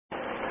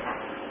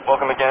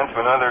Welcome again to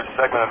another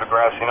segment of The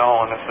Grassy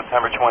Knoll on this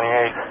September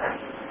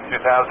 28, 2006.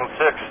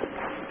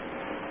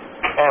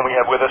 And we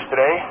have with us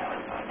today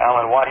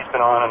Alan Watt. He's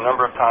been on a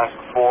number of times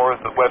before.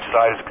 The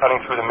website is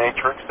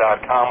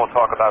cuttingthroughthematrix.com. We'll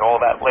talk about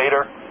all that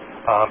later.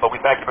 But we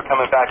thank you for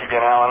coming back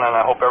again, Alan, and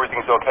I hope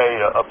everything's okay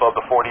above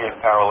the 48th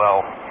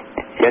parallel.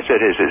 Yes,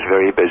 it is. It's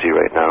very busy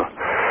right now.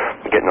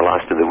 We're getting the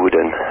last of the wood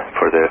in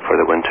for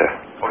the winter.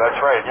 Well, that's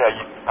right.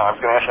 Yeah, I was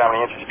going to ask you how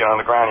many inches you get on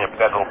the ground yet,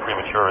 but that's a little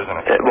premature, isn't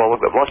it? Well,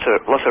 we've got lots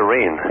of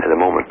rain at the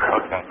moment.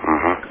 Okay.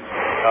 Mm-hmm.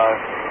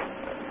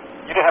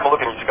 You didn't have a look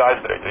at your skies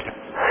today, did you?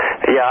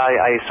 Yeah,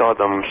 I saw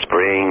them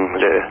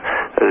spraying.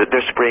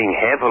 They're spraying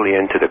heavily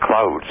into the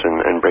clouds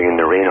and bringing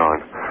the rain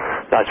on.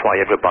 That's why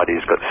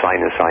everybody's got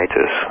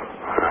sinusitis.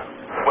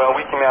 Well,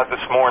 we came out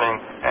this morning,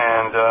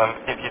 and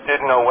if you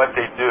didn't know what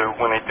they do,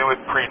 when they do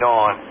it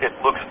pre-dawn, it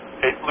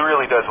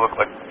really does look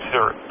like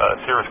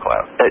cirrus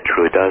cloud. It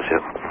truly does, yeah.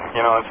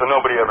 You know, and so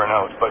nobody ever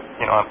knows. But,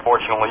 you know,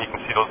 unfortunately, you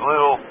can see those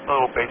little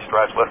bait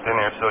stripes left in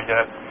there. So,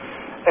 yeah.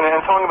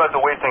 And talking about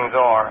the way things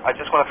are, I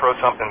just want to throw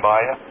something by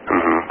you.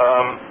 Mm-hmm.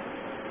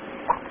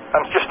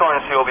 I'm just starting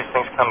to see all these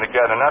things come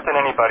together. Not that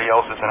anybody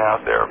else isn't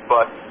out there,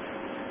 but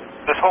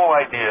this whole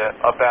idea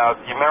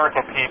about the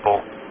American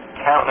people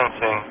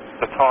countenancing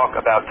the talk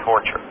about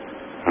torture.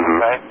 Mm-hmm.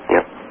 Okay?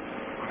 Yep.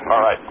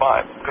 All right,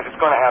 fine. Because it's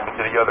going to happen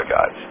to the other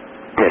guys.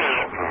 Yes.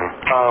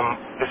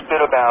 Mm-hmm. This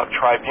bit about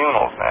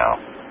tribunals now,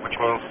 which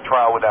means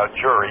trial without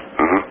jury.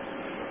 Mm-hmm.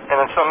 And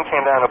then something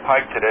came down the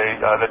pike today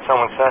that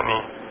someone sent me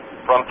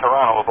from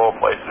Toronto, of all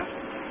places.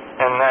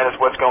 And that is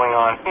what's going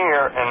on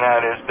here, and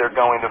that is they're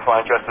going to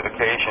find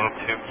justification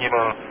to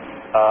even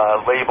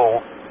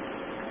label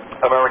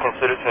American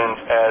citizens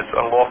as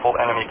unlawful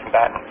enemy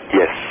combatants.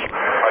 Yes.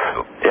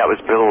 Yeah, it was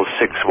Bill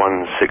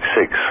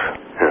 6166.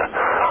 Yeah.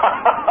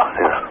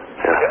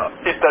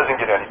 It doesn't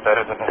get any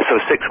better than that. So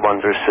 6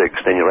 ones are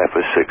 6, then you're left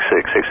with 6.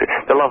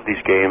 They love these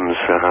games.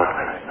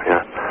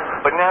 Yeah.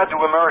 But now, do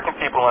American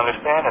people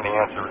understand? And the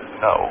answer is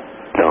no.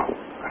 No.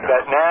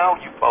 That now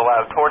you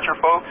allow torture,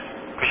 folks,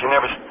 because you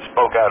never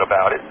spoke out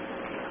about it.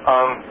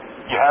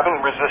 You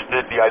haven't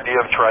resisted the idea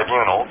of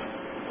tribunals,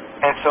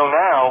 and so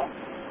now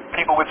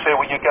people would say,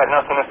 well, you got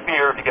nothing to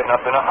fear if you got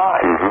nothing to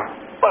hide.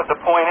 Mm-hmm. But the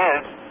point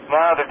is,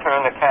 now they're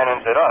turning the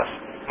cannons at us.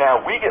 Now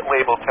we get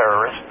labeled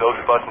terrorists, those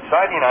of us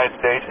inside the United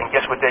States, and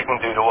guess what they can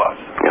do to us?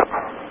 Yep,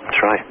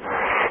 that's right.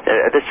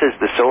 This is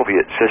the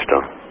Soviet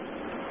system.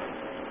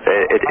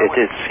 It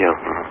is, yeah.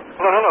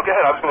 No, go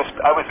ahead.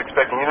 I was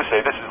expecting you to say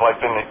this is like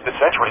the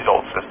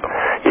centuries-old system.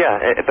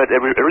 Yeah, but it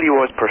really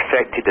was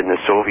perfected in the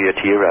Soviet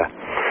era,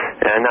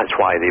 and that's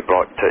why they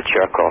brought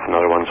Cherkov and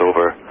other ones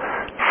over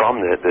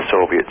from the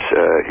Soviet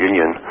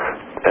Union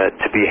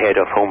to be head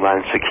of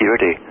Homeland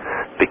Security,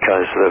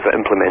 because they've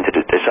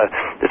implemented it.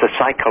 It's a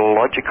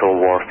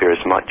psychological warfare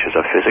as much as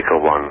a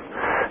physical one.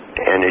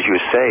 And as you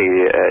say,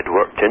 it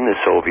worked in the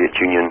Soviet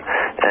Union,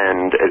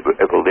 and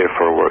it will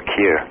therefore work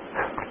here.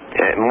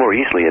 More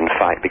easily, in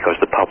fact, because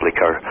the public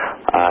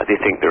they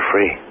think they're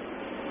free.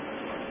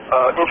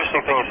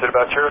 Interesting thing you said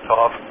about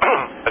Cherkov,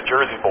 a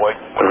Jersey boy.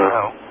 What do you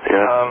know?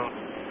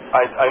 Yeah.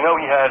 I know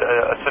he had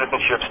a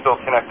citizenship still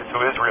connected to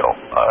Israel.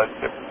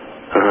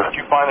 Did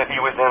you find that he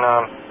was in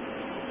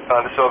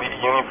the Soviet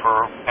Union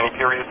for any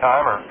period of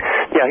time? Or?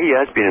 Yeah, he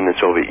has been in the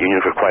Soviet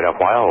Union for quite a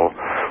while.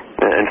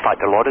 In fact,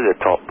 a lot of the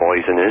top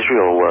boys in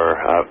Israel were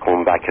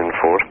going back and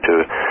forth to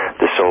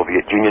the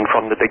Soviet Union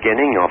from the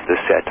beginning of the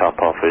setup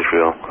of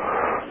Israel.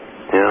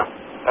 Yeah.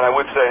 And I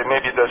would say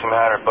maybe it doesn't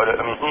matter, but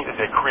I mean, he is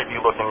a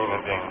creepy-looking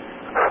human being.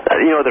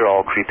 They're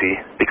all creepy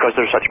because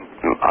they're such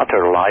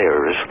utter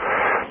liars,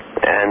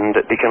 and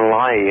they can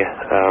lie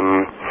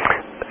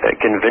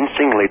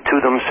convincingly to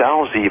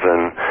themselves even.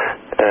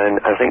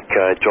 And I think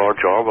George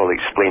Orwell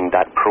explained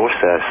that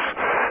process,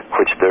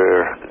 which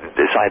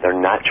it's either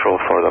natural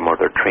for them or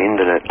they're trained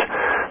in it.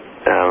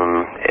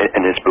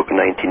 In his book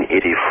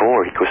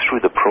 1984, he goes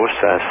through the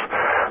process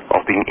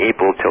of being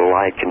able to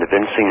lie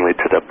convincingly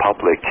to the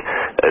public,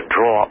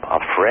 draw up a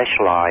fresh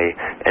lie,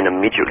 and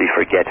immediately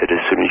forget it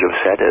as soon as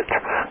you've said it.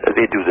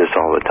 They do this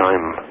all the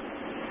time.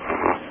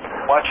 Mm-hmm.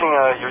 Watching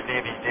your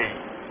DVD,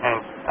 and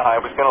I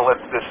was going to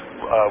let this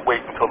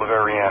wait until the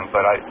very end,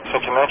 but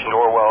since you mentioned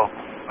Orwell,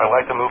 I'd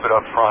like to move it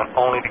up front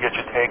only to get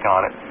your take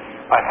on it.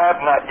 I have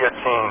not yet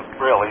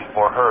seen, really,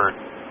 or heard,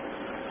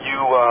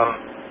 you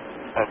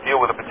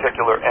deal with a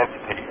particular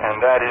entity,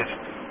 and that is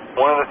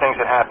one of the things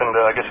that happened,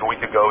 I guess a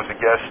week ago, as a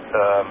guest,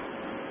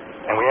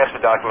 and we asked for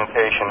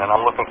documentation, and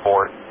I'm looking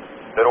for it,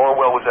 that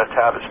Orwell was at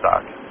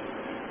Tavistock.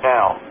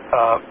 Now,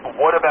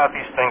 what about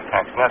these think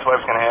tanks? And that's what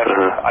I was going to ask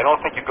you. I don't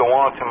think you go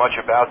on too much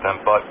about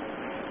them, but,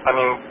 I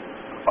mean,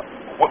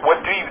 what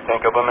do you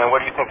think of them, and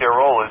what do you think their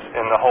role is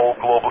in the whole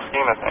global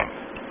scheme of things?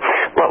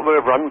 Well,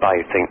 we're run by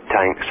think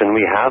tanks, and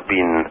we have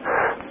been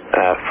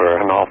for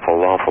an awful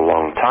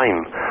long time.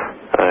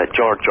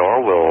 George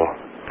Orwell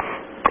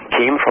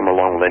came from a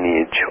long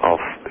lineage of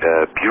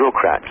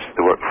bureaucrats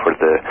that worked for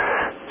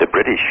the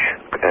British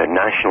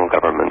national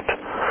government,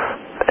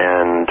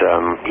 and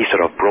he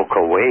sort of broke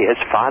away.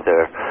 His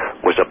father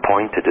was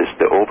appointed as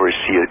the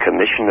overseer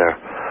commissioner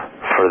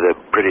for the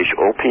British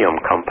Opium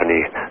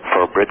Company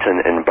for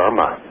Britain in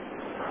Burma.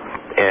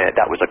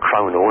 That was a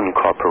Crown-owned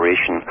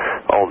corporation,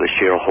 all the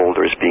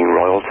shareholders being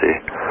royalty.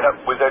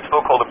 Was that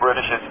still called the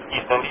British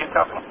East India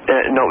Company?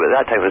 No, at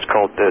that time it was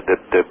called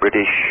the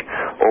British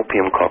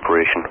Opium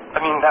Corporation.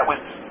 I mean, that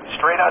was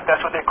straight out, that's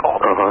what they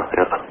called it?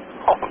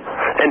 Yeah. Oh.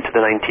 Into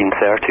the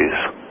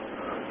 1930s.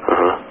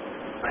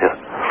 Yeah.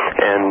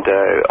 And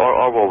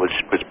Orwell was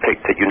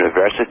picked at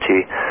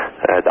university,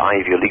 the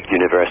Ivy League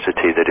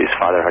university that his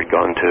father had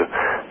gone to,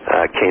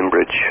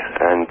 Cambridge,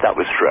 and that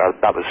was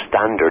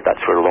standard.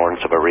 That's where Lawrence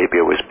of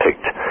Arabia was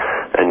picked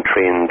and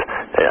trained.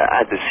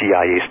 The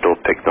CIA still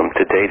picked them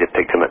today. They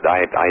picked them at the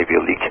Ivy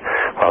League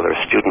while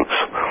they're students,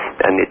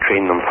 and they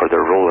train them for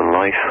their role in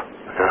life.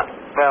 Yeah.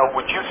 Now,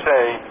 would you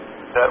say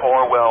that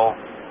Orwell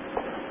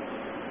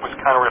was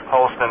kind of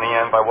repulsed in the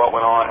end by what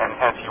went on, and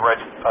hence he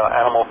writes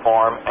Animal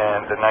Farm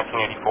and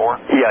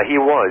 1984? Yeah, he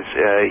was.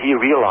 He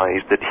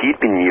realized that he'd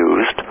been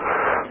used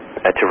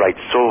to write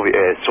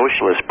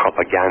socialist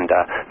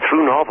propaganda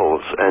through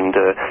novels, and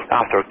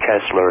after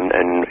Kessler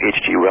and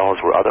H.G. Wells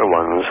were other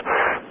ones,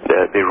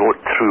 they wrote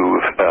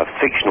through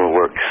fictional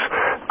works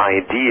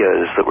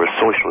ideas that were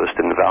socialist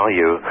in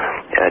value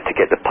to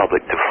get the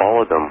public to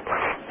follow them.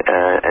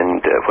 And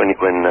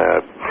when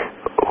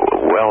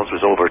Wells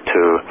was over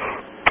to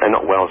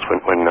not Wells,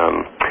 when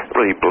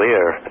really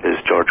Blair is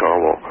George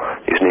Orwell.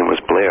 His name was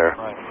Blair.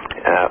 Right.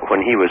 When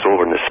he was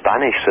over in the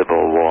Spanish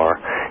Civil War,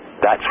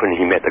 that's when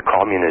he met the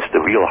communists, the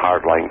real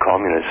hardline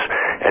communists,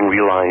 and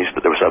realized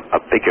that there was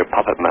a bigger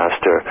puppet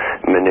master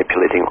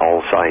manipulating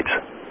all sides.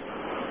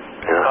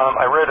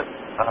 Yeah. I read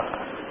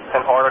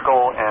an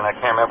article, and I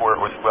can't remember where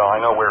it was. Well,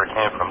 I know where it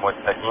came from, what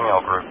that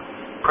email group.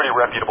 Pretty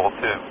reputable,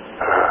 too.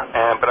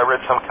 But I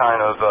read some kind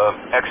of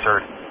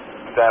excerpt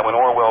that when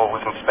Orwell was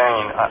in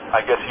Spain,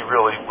 I guess he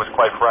really was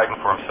quite frightened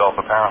for himself,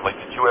 apparently.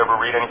 Did you ever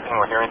read anything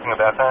or hear anything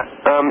about that?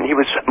 He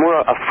was more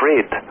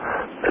afraid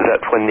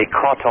that when they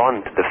caught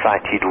on to the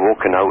fact he'd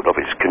woken out of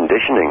his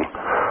conditioning,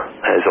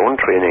 his own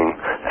training,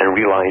 and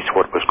realized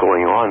what was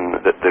going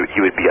on, that he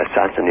would be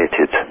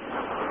assassinated.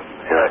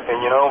 Yeah. And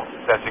you know,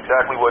 that's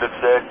exactly what it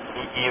said.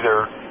 He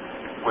either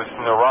was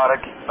neurotic,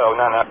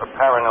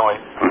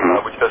 paranoid,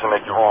 which doesn't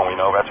make you wrong, we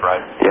know, that's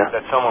right. Yeah.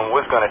 That someone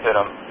was going to hit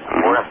him,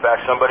 or in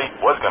fact somebody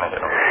was going to hit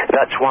him.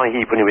 That's why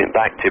when he went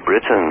back to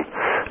Britain,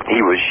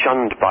 he was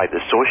shunned by the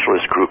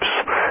socialist groups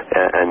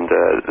and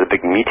the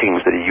big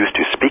meetings that he used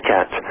to speak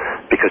at,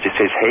 because he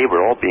says, hey,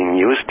 we're all being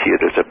used here.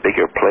 There's a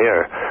bigger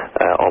player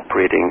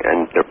operating,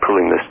 and they're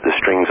pulling the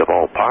strings of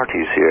all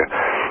parties here.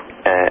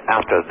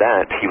 After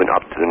that, he went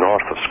up to the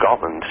north of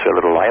Scotland, to a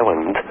little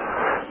island,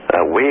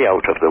 way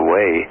out of the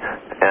way,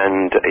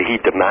 and he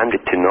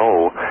demanded to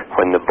know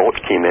when the boat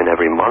came in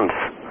every month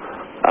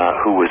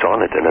who was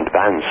on it in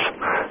advance,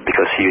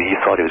 because he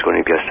thought he was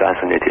going to be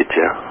assassinated.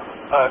 Do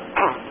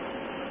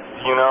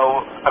you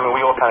know, I mean,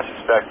 we all kind of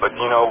suspect, but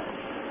do you know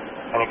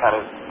any kind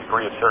of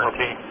degree of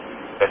certainty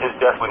that his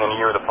death within a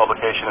year of the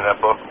publication of that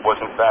book was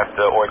in fact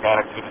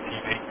organic due to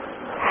TV?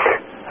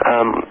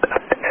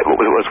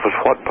 Was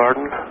what,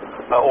 pardon?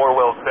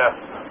 Orwell's death.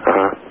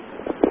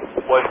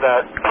 Was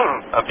that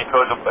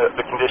because of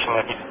the condition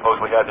that he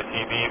supposedly had, the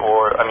TB,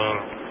 or, I mean...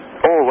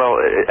 Oh, well,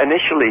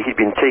 initially he'd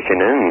been taken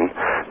in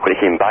when he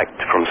came back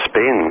from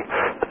Spain,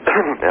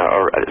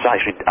 or it was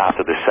actually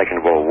after the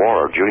Second World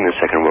War, during the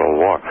Second World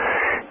War.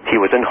 He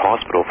was in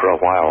hospital for a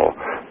while,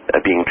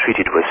 being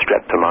treated with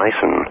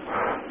streptomycin,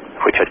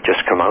 which had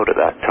just come out at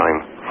that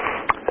time.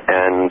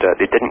 And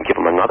they didn't give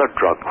him another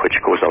drug which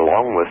goes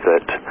along with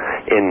it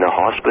in the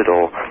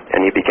hospital,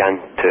 and he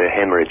began to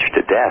hemorrhage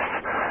to death.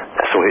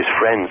 So his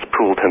friends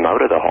pulled him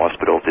out of the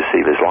hospital to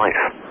save his life.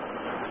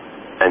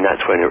 And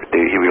that's when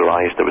he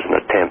realized there was an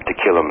attempt to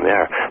kill him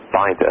there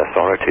by the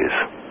authorities,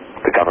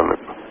 the government.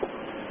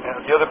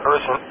 And the other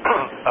person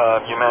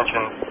you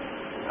mentioned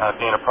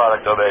being a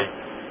product of a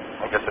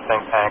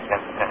think tank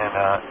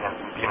and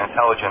being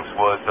intelligence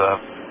was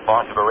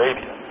Lawrence of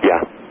Arabia.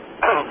 Yeah.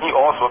 He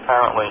also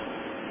apparently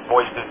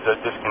voiced his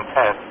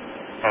discontent,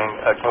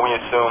 and can we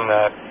assume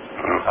that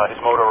his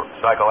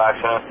motorcycle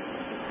accident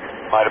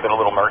might have been a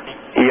little murky?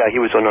 Yeah, he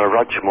was on a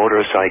Rudge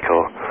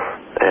motorcycle,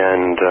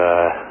 and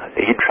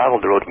he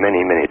traveled the road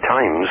many, many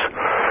times,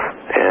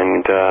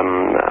 and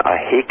a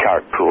hay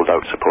cart pulled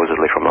out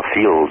supposedly from a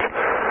field,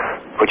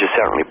 which is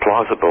certainly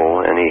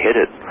plausible, and he hit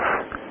it.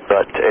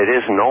 But it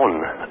is known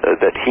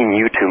that he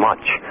knew too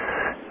much.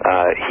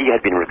 He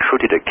had been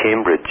recruited at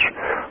Cambridge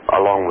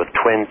along with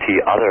 20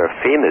 other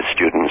famous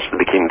students that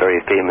became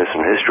very famous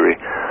in history,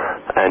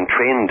 and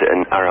trained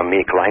in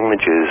Aramaic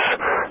languages,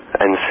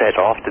 and set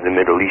off to the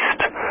Middle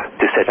East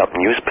to set up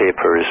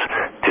newspapers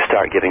to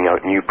start giving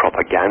out new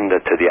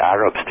propaganda to the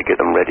Arabs to get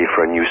them ready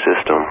for a new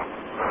system.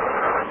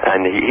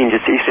 And he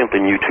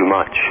simply knew too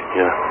much.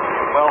 Yeah.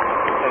 Well,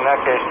 in that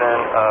case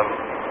then,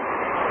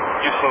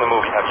 you've seen the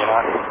movie, have you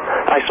not?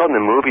 I saw the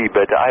movie,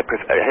 but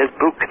his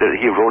book that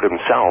he wrote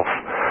himself,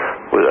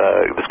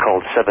 it was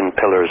called 7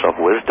 Pillars of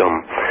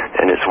Wisdom,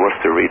 and it's worth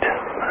the read.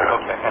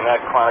 Okay, and that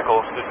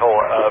chronicles his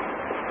whole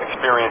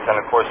experience and,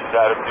 of course, his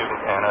attitude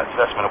and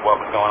assessment of what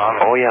was going on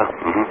there. Oh, yeah.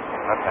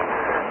 Okay.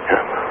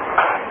 Yeah.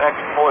 Thank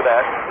you for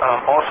that.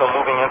 Also,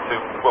 moving into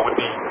what would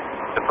be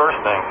the first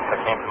thing that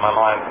came to my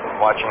mind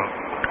watching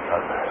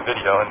the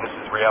video, and this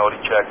is Reality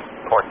Check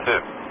Part 2.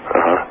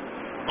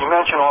 You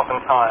mention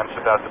oftentimes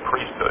about the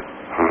priesthood,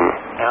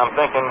 and I'm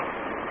thinking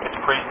it's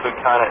priesthood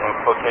kind of in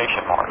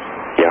quotation marks.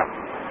 Yeah.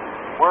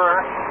 Were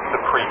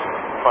the priests,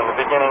 from the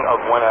beginning of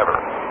whenever,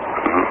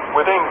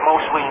 were they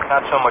mostly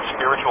not so much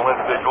spiritual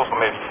individuals, or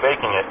maybe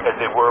faking it, as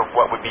they were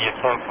what would be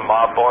akin to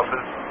mob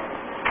bosses?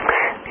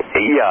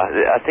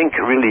 Yeah, I think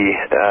really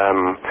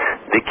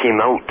they came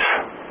out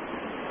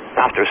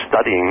after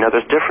studying. Now,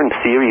 there's different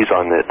theories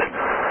on it.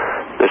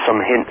 There's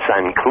some hints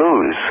and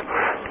clues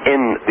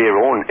in their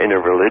own inner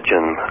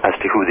religion as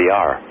to who they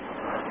are,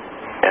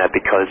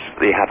 because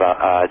they have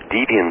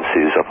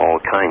deviances of all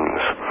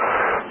kinds.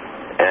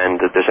 And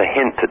there's a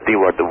hint that they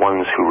were the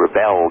ones who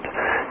rebelled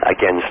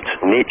against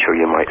nature,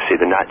 you might say,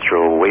 the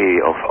natural way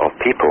of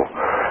people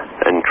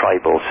and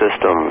tribal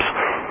systems.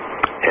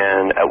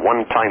 And at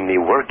one time they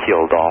were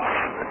killed off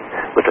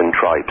within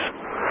tribes.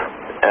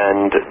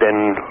 And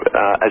then,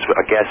 as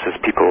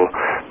people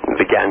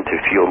began to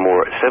feel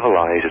more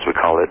civilized, as we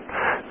call it,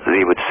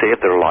 they would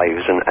save their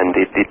lives, and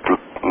they'd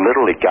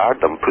literally guard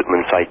them, put them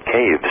inside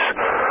caves.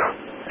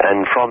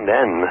 And from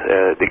then,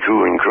 they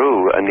grew and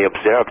grew, and they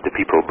observed the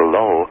people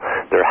below,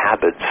 their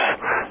habits,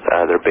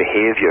 their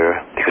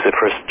behavior, because the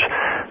first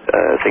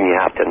thing you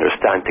have to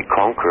understand to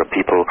conquer a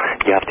people,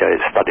 you have to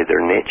study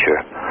their nature.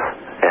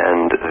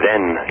 And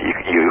then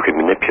you can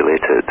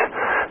manipulate it.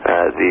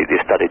 They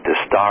studied the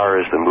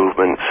stars, the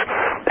movements,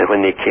 and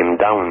when they came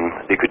down,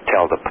 they could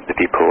tell the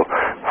people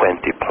when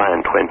to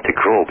plant, when to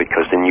grow,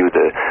 because they knew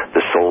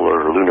the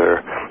solar,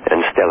 lunar, and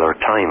stellar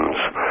times.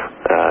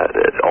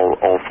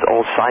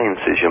 All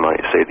sciences, you might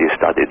say, they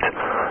studied.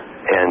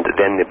 And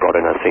then they brought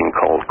in a thing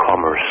called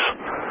commerce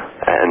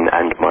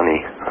and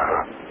money.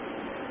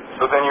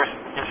 So then you're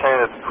saying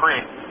that the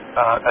priests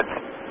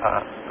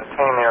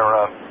attain their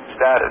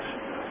status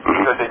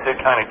because they did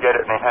kind of get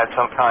it, and they had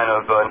some kind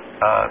of,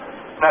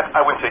 I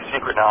wouldn't say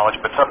secret knowledge,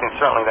 but something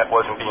certainly that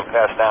wasn't being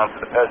passed down to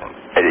the peasants.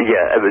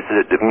 Yeah, it was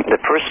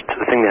the first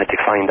thing they had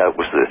to find out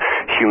was the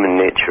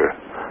human nature,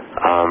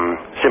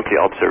 simply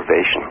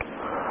observation.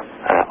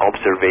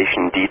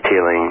 Observation,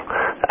 detailing,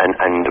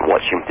 and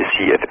watching to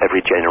see if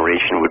every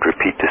generation would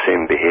repeat the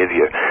same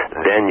behavior.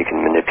 Then you can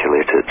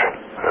manipulate it.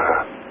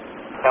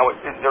 Now,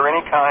 is there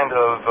any kind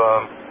of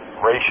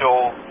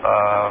racial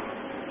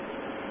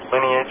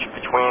lineage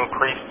between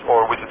priests,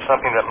 or was it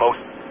something that most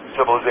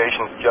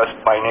civilizations just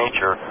by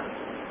nature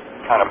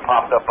kind of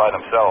popped up by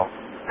themselves?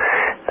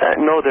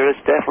 No, there is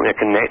definitely a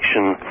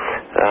connection.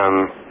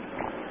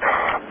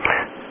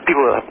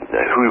 People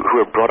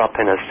who are brought up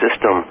in a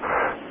system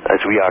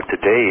as we are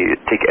today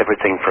take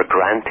everything for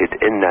granted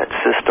in that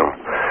system.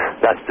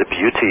 That's the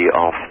beauty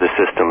of the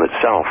system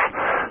itself.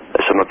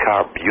 It's a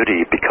macabre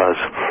beauty, because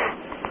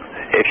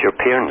if your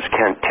parents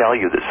can't tell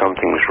you that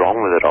something's wrong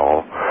with it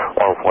all,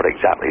 or what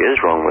exactly is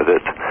wrong with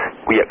it,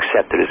 we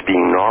accept it as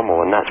being normal.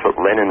 And that's what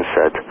Lenin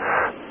said.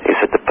 He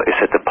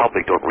said the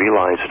public don't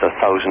realize there's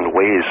 1,000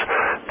 ways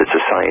that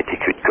society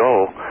could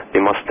go.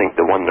 They must think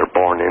the one they're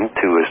born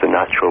into is the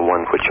natural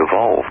one which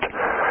evolved.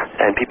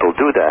 And people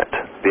do that.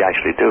 They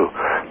actually do.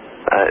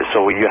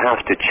 So you have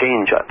to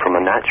change from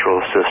a natural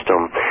system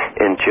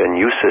into a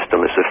new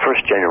system. It's the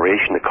first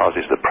generation that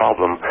causes the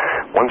problem.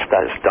 Once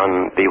that's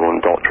done, they will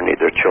indoctrinate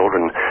their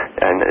children,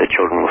 and the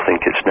children will think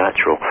it's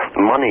natural.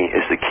 Money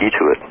is the key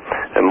to it.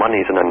 And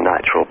money is an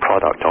unnatural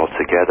product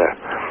altogether.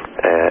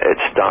 It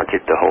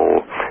started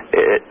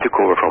it took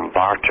over from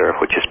barter,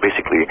 which is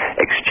basically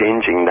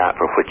exchanging that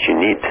for which you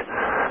need,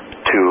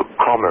 to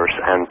commerce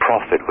and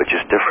profit, which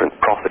is different.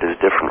 Profit is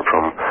different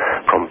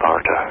from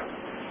barter.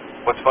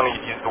 What's funny,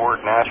 you use the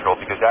word natural,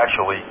 because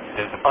actually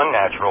it is an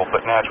unnatural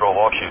but natural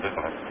offshoot, isn't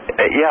it?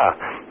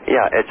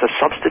 Yeah, it's a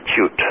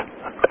substitute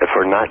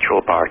for natural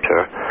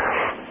barter,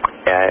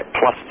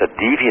 plus a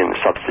deviant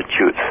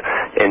substitute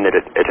in that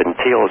it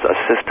entails a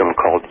system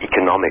called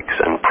economics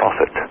and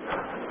profit.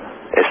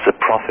 It's the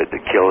profit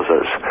that kills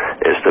us.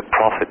 It's the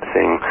profit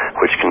thing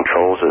which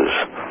controls us.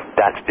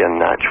 That's the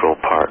unnatural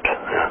part.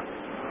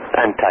 Yeah.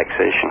 And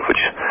taxation,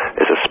 which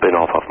is a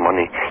spin-off of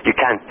money. You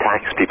can't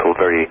tax people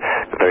very,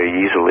 very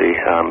easily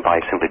by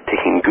simply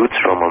taking goods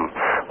from them,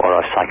 or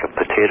a sack of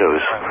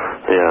potatoes.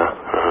 Yeah.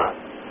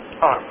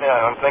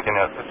 Yeah, I'm thinking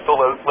that. It still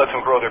lets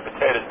them grow their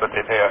potatoes, but they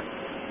pay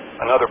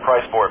another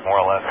price for it, more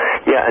or less.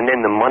 Yeah, and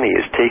then the money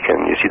is taken.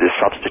 You see, the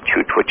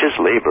substitute, which is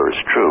labor, is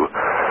true.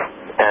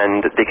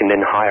 And they can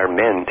then hire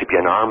men to be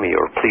an army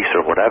or police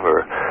or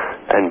whatever,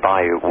 and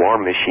buy war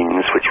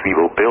machines, which we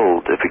will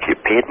build if we get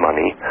paid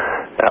money.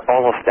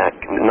 All of that,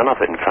 none of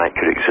it, in fact,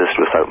 could exist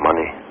without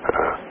money.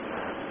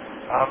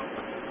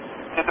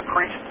 Did the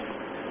priests,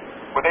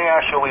 were they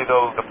actually,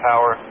 though, the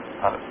power?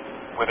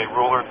 Were they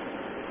rulers?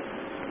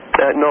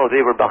 No,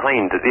 they were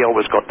behind. They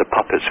always got the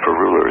puppets for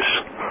rulers.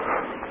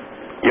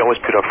 You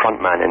always put a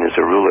front man in as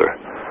a ruler.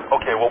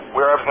 Okay, well,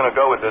 where I was going to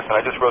go with this, and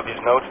I just wrote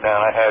these notes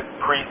down, I had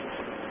priests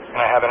and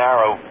I have an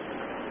arrow,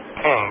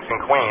 kings and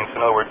queens.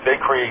 In other words, they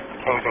create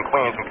kings and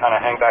queens and kind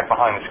of hang back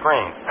behind the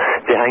screen.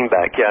 They hang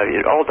back, yeah.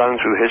 All down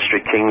through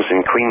history, kings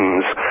and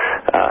queens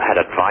had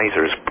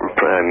advisors,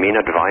 main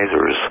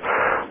advisors.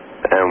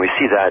 And we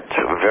see that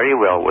very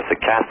well with the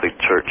Catholic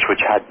Church, which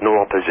had no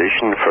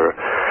opposition for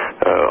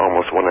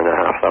almost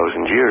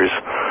 1,500 years,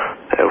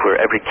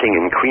 where every king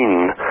and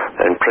queen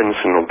and prince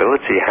and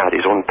nobility had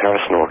his own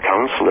personal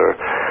counselor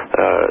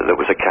that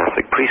was a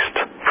Catholic priest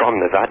from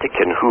the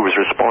Vatican who was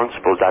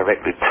responsible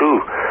directly to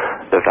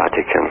the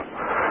Vatican.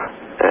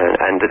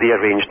 And they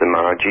arranged the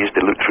marriages,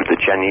 they looked through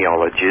the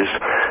genealogies.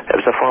 It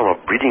was a form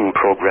of breeding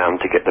program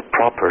to get the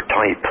proper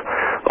type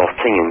of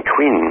king and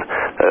queen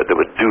that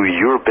would do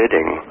your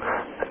bidding.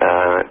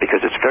 Because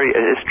it's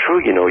true,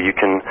 you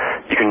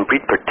can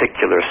breed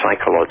particular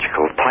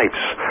psychological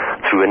types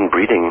through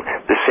inbreeding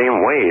the same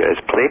way as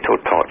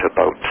Plato talked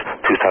about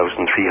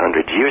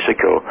 2,300 years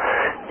ago.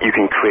 You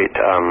can create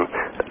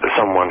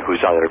someone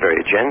who's either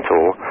very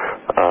gentle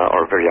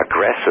or very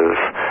aggressive,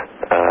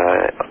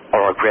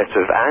 or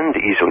aggressive and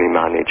easily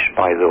managed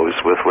by those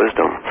with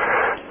wisdom.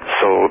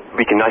 So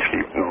we can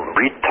actually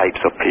breed types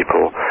of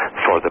people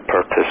for the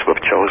purpose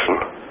we've chosen.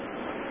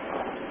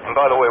 And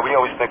by the way, we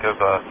always think of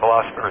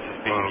philosophers as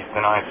being these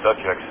benign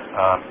subjects,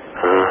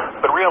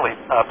 but really,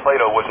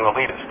 Plato was an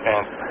elitist,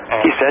 and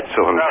he said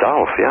so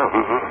himself. Yeah.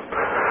 Mm-hmm.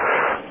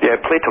 Yeah,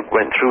 Plato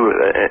went through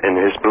in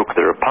his book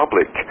 *The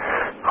Republic*,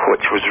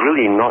 which was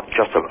really not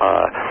just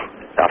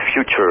a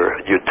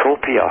future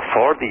utopia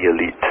for the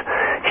elite.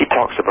 He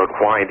talks about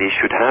why they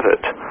should have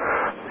it.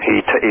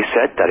 He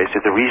said that. He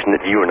said the reason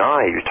that you and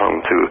I, you're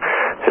talking to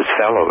his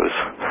fellows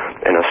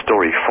in a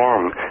story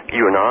form,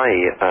 you and I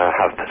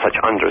have such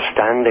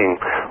understanding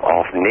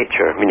of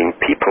nature, meaning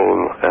people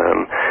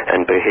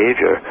and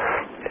behavior,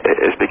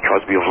 is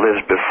because we have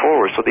lived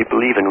before, so they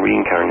believe in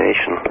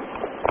reincarnation.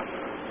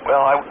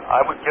 Well,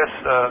 I would guess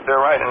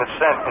they're right in a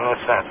sense. I mean,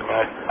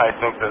 I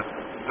think that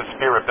the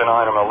spirit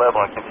benign or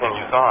malevolent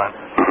continues on.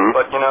 Mm-hmm.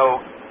 But,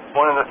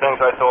 one of the things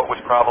I thought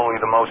was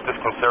probably the most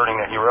disconcerting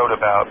that he wrote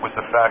about was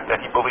the fact that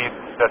he believed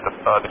that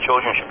the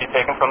children should be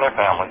taken from their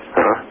families,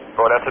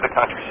 brought out to the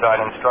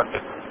countryside and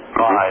instructed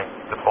by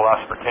the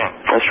philosopher king.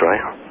 That's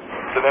right.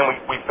 So then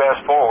we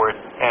fast forward,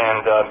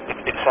 and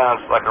it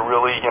sounds like a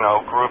really,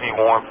 groovy,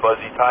 warm,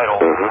 fuzzy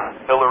title.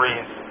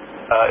 Hilary's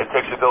It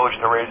Takes a Village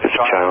to Raise a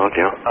Child.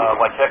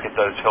 Like heck it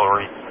does,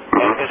 Hillary.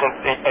 And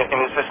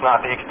is this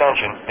not the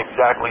extension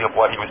exactly of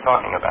what he was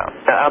talking about?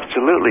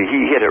 Absolutely.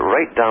 He had it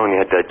right down. He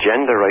had the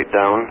agenda right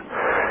down.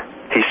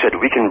 He said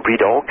we can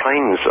breed all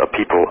kinds of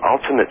people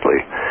ultimately.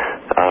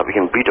 We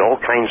can breed all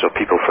kinds of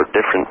people for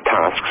different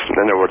tasks. In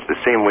other words, the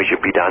same way you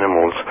breed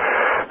animals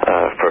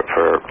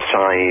for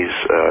size,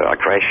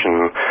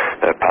 aggression,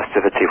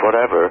 passivity,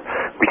 whatever,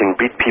 we can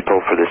breed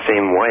people for the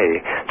same way,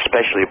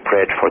 especially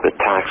bred for the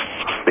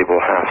tasks they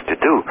will have to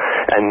do.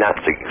 And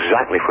that's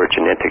exactly where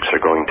genetics are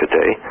going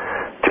today,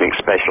 to make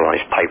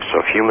specialized types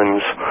of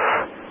humans.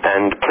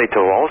 And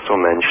Plato also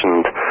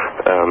mentioned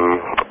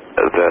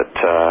that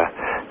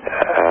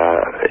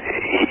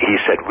he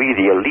said we,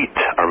 the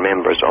elite, are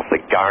members of the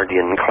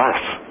guardian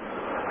class.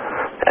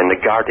 And the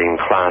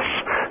guardian class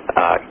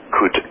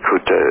could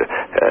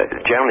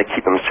generally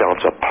keep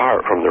themselves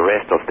apart from the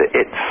rest of the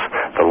its.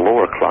 The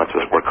lower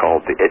classes were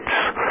called the its.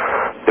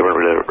 They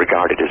were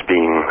regarded as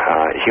being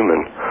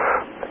human.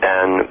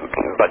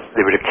 But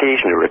they would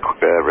occasionally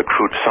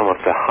recruit some of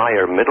the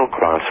higher middle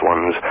class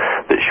ones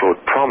that showed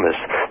promise.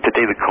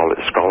 Today we call it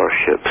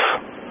scholarships.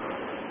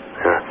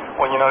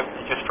 Well, you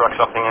just struck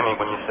something in me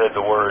when you said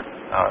the word,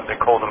 they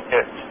call them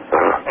its.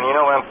 And you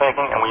know what I'm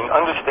thinking? And we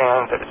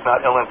understand that it's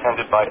not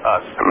ill-intended by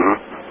us.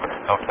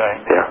 Okay?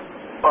 Yeah.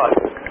 But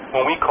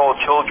when we call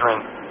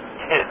children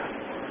kids,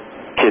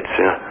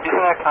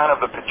 isn't that kind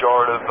of a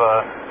pejorative?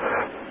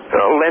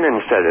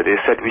 Lenin said it. He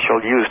said we shall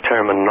use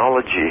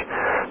terminology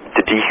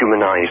to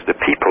dehumanize the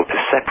people, to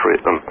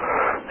separate them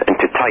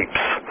into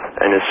types.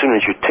 And as soon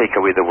as you take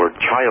away the word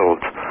child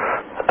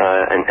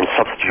and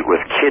substitute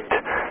with kid,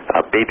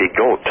 a baby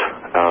goat,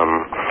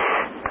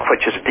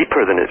 which is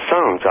deeper than it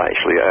sounds,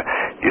 actually.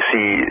 You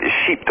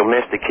see,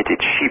 domesticated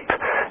sheep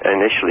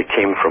initially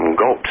came from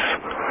goats,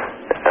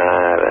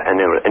 and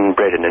they were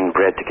inbred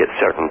to get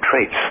certain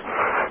traits.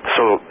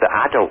 So the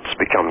adults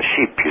become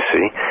sheep, you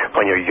see.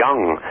 When you're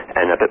young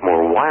and a bit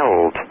more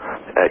wild,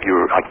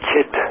 you're a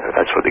kid,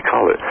 that's what they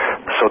call it.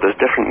 So there's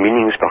different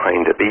meanings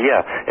behind it. But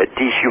yeah, it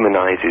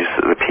dehumanizes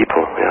the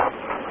people, yeah.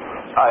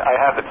 I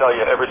have to tell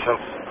you, ever since,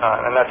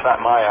 and that's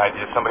not my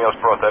idea, somebody else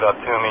brought that up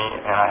to me,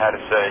 and I had to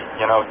say,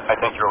 I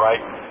think you're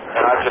right. And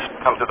I've just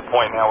come to the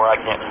point now where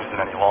I can't use it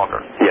any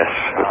longer. Yes.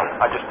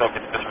 I just think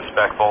it's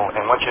disrespectful,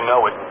 and once you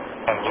know it,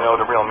 and you know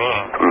the real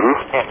meaning,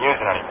 you can't use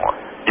it anymore.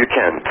 You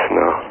can't,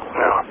 no.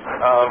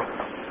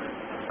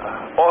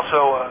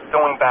 Also,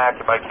 going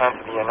back, if I can,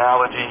 to the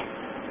analogy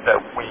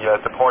that we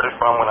departed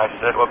from when I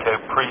said, okay,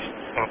 priests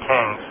and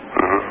kings,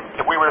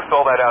 if we were to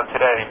fill that out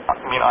today,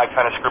 I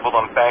kind of scribbled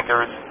on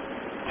bankers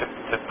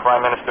to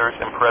prime ministers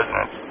and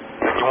presidents.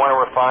 You want to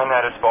refine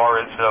that as far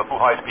as who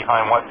hides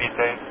behind what these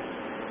days?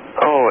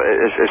 Oh,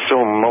 it's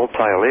so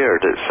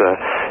multi-layered. It's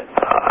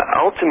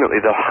ultimately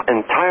the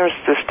entire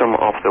system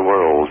of the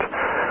world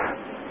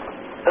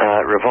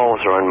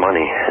revolves around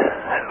money,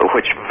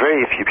 which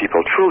very few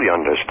people truly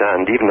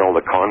understand. Even all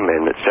the con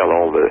men that sell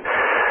all the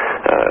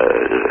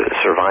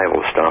survival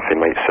stuff, they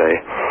might say,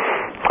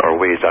 or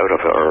ways out of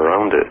it or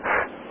around it.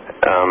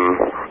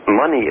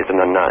 Money isn't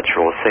a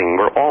natural thing.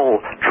 We're all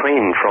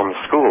trained from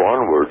school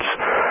onwards,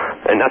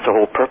 and that's the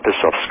whole purpose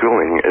of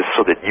schooling, is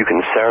so that you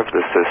can serve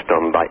the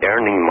system by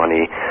earning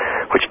money,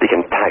 which they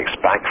can tax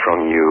back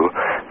from you,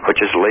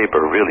 which is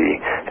labor really,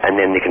 and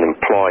then they can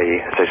employ,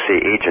 as I say,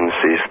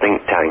 agencies, think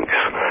tanks,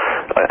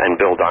 and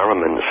build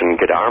armaments and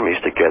get armies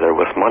together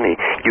with money.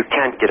 You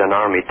can't get an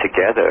army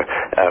together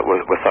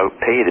without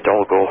pay. They'd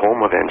all go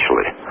home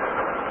eventually.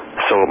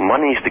 So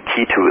money's the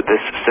key to it.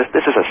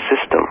 This is a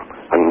system,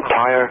 an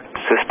entire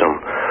system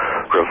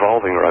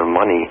revolving around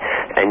money,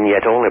 and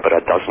yet only about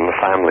a dozen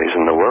families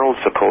in the world,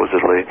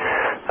 supposedly.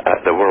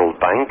 The world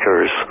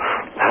bankers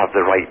have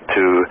the right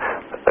to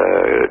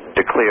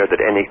declare that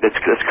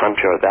this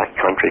country or that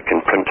country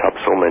can print up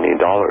so many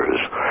dollars.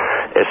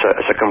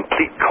 It's a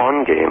complete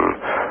con game.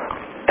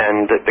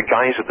 And the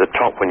guys at the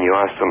top, when you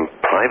ask them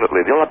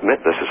privately, they'll admit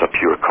this is a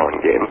pure con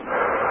game.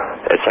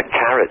 It's a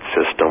carrot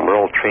system. We're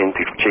all trained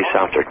to chase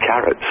after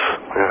carrots.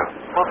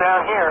 Yeah. Well,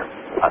 down here,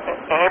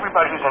 and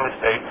everybody who's in the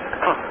States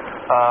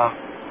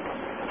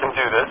can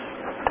do this.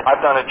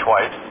 I've done it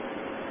twice.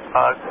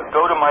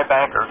 Go to my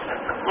banker,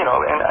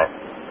 and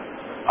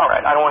all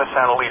right, I don't want to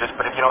sound elitist,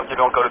 but if you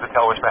don't go to the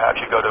tellers,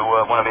 perhaps you go to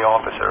one of the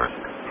officers,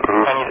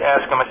 and you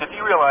ask them. I said, do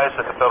you realize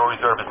that the Federal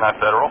Reserve is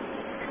not federal?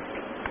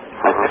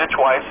 I did it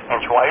twice, and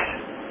twice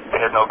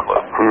they had no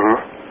clue.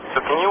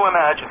 So can you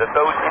imagine that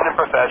those in the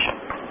profession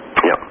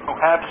who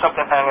have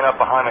something hanging up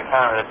behind the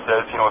counter that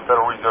says, a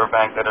Federal Reserve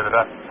Bank,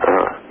 da-da-da-da,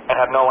 and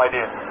have no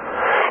idea?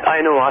 I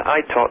know.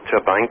 I talked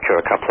to a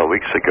banker a couple of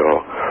weeks ago,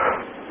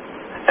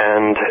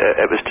 and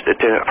it was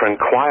for an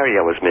inquiry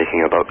I was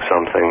making about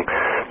something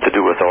to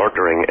do with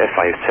ordering if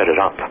I set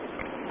it up.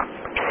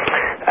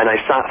 And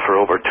I sat for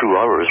over 2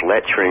 hours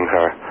lecturing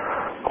her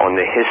on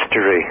the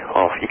history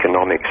of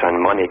economics and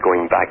money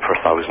going back for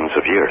thousands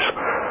of years.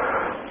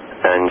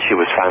 And she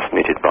was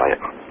fascinated by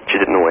it. She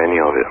didn't know any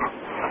of it.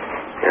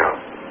 Yeah.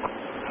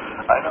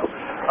 I know.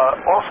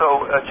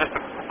 Also, just to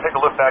take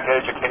a look back at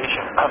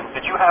education,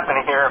 did you happen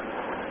to hear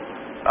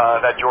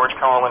that George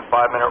Carlin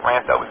 5-minute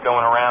rant that was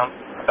going around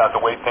about the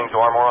way things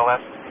are, more or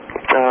less?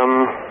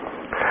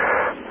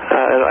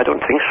 I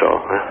don't think so.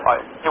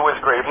 It was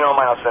great. If you don't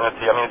mind, I'll send it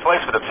to you. I mean, it's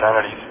laced with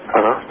obscenities.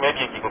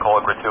 Maybe you can call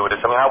it gratuitous.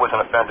 I mean, I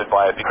wasn't offended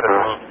by it because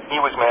he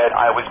was mad,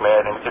 I was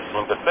mad, and it just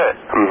seemed to fit.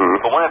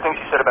 But one of the things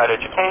he said about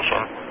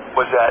education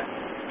was that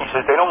he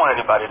says they don't want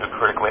anybody to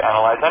critically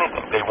analyze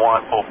anything. They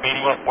want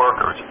obedient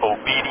workers.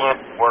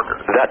 Obedient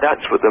workers.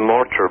 That's what the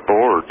mortar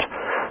board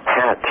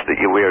hat that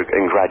you wear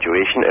in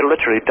graduation, it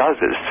literally does.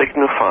 It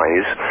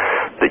signifies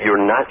that your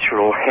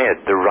natural head,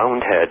 the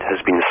round head, has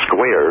been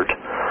squared,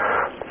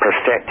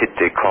 perfected,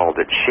 they called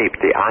it, shaped,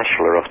 the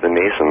ashlar of the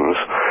Masons,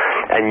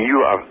 and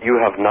you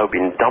have now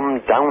been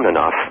dumbed down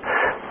enough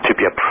to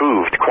be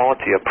approved,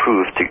 quality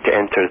approved, to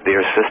enter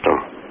their system.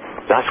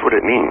 That's what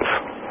it means.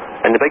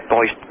 And the big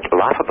boys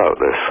laugh about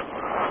this.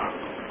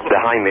 The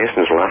high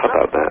Masons laugh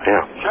about that,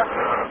 yeah. Sure.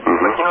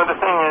 But, the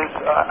thing is,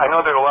 I know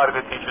there are a lot of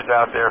good teachers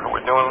out there who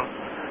are doing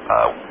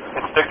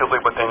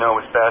instinctively what they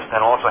know is best, and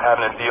also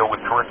having to deal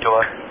with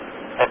curricula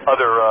and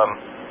other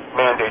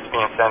mandates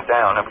being sent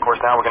down. Of course,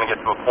 now we're going to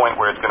get to a point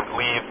where it's going to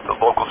leave the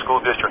local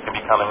school district and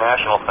become a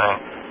national thing,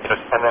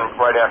 and then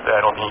right after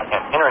that it'll be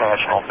an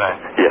international thing.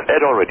 Yeah,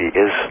 it already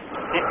is.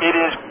 It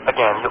is,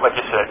 again, like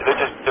you said,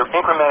 they're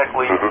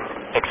incrementally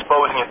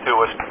exposing it to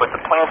us, but the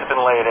plans have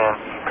been laid in,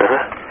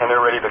 and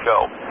they're ready to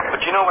go.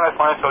 But you know what I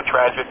find so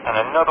tragic? And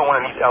another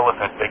one of these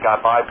elephants they got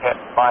bias,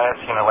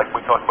 like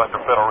we talked about the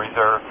Federal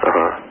Reserve,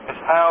 is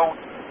how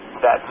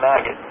that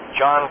maggot,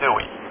 John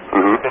Dewey,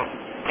 has been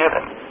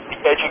given the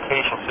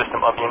education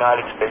system of the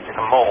United States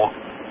to mold,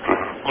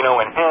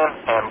 and him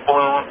and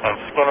Bloom and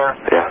Skinner,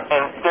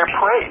 and they're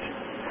praised.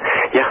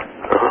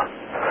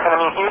 And I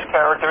mean, here's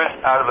characters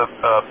out of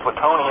the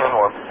Platonian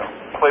or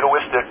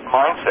Platoistic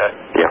mindset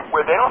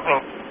where they don't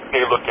think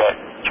they look at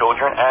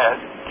children as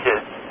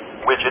kids,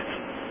 widgets,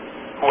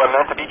 who are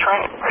meant to be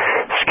trained.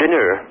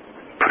 Skinner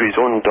put his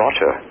own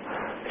daughter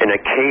in a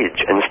cage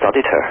and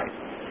studied her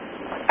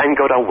and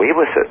got away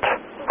with it.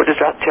 What does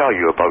that tell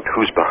you about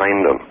who's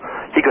behind them?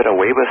 He got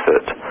away with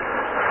it.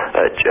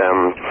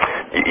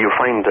 You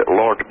find that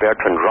Lord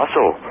Bertrand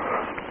Russell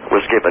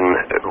was given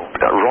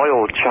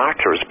royal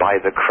charters by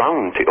the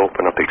Crown to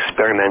open up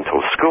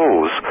experimental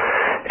schools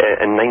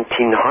in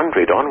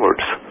 1900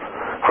 onwards,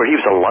 where he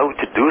was allowed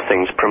to do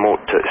things, promote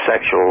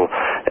sexual,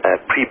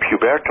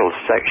 pre-pubertal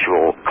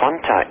sexual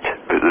contact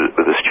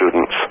with the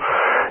students,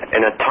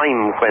 in a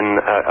time when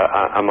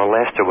a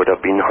molester would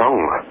have been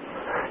hung.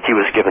 He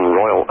was given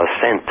royal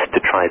assent to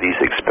try these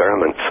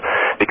experiments,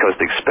 because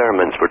the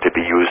experiments were to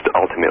be used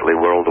ultimately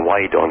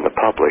worldwide on the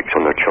public,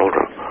 on their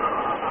children.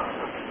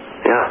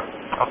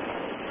 Yeah.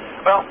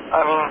 Well,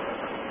 I mean,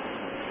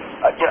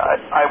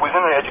 I was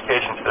in the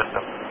education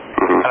system,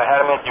 and I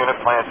had to make unit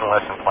plans and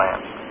lesson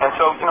plans. And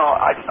so,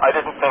 I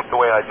didn't think the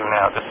way I do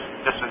now.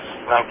 This is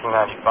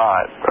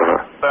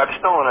 1995. But I'm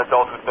still an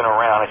adult who's been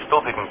around. I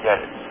still didn't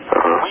get it.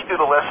 When we do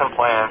the lesson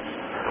plans,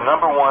 the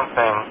number one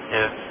thing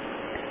is,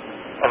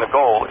 and the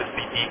goal is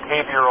the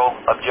behavioral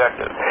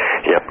objective.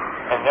 Yep.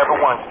 And never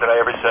once did I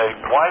ever say,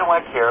 why do I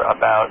care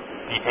about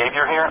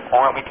behavior here?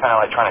 Aren't we kind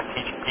of like trying to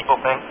teach people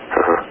things?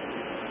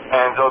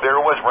 And so there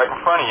it was right in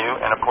front of you,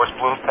 and of course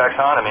Bloom's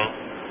taxonomy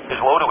is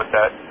loaded with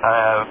that,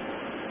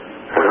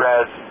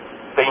 whereas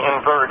they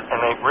invert and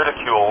they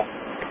ridicule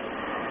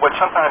what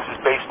sometimes is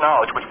base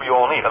knowledge, which we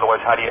all need.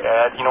 Otherwise, how do you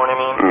add? You know what I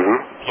mean?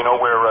 You know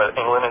where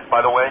England is,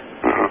 by the way?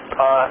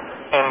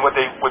 And what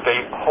they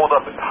hold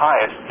up at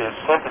highest is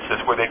synthesis,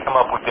 where they come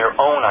up with their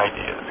own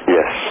ideas.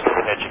 Yes.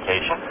 In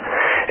education.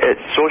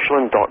 It's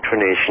social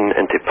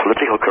indoctrination into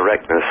political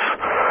correctness,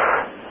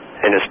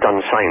 and it's done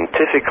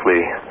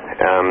scientifically.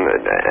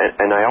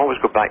 And I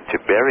always go back to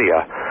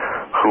Beria,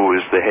 who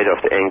was the head of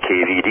the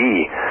NKVD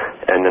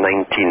in the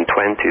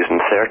 1920s and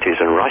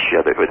 30s in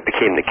Russia that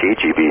became the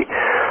KGB.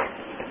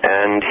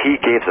 And he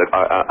gave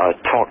a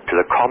talk to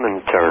the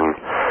Comintern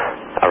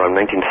around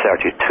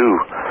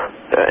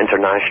 1932,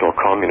 International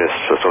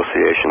Communist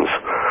Associations.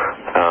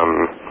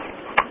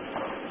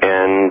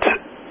 And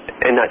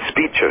in that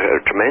speech,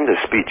 a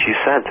tremendous speech, he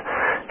said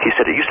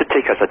it used to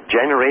take us a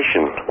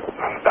generation,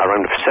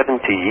 around 70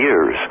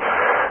 years,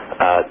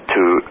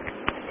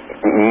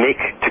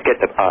 to get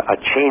a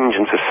change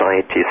in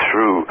society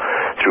through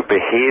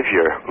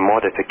behavior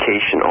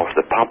modification of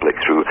the public,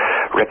 through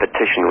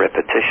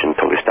repetition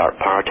till we start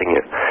parting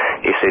it.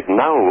 He said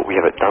now we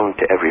have it down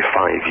to every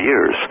 5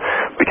 years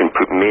we can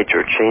put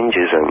major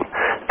changes in,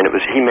 and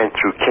he meant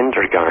through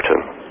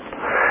kindergarten.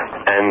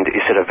 And he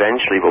said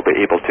eventually we'll be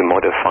able to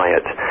modify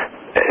it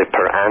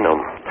per annum.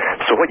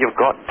 So what you've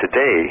got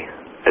today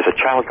is a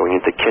child going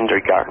into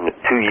kindergarten at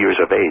 2 years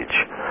of age,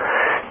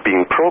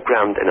 being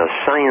programmed in a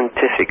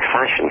scientific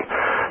fashion,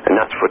 and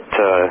that's what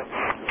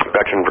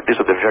these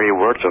are the very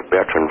words of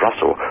Bertrand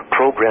Russell,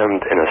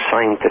 programmed in a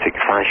scientific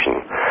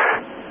fashion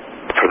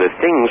for the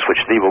things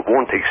which they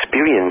won't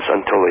experience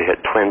until they hit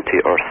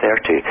 20 or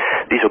 30.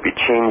 These will be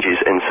changes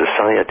in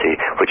society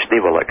which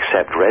they will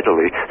accept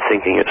readily,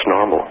 thinking it's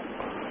normal.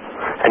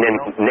 And then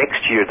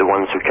next year, the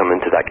ones who come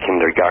into that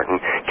kindergarten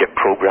get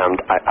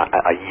programmed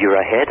a year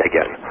ahead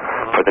again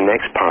for the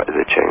next part of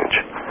the change.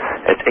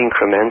 It's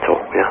incremental,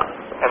 yeah.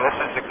 And this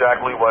is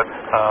exactly what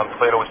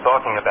Plato was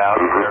talking about,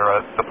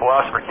 where the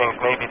philosopher kings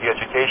may be the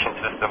education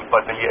system,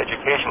 but the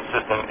education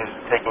system is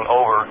taking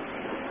over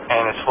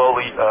and is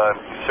slowly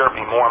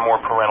usurping more and more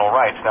parental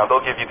rights. Now,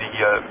 they'll give you the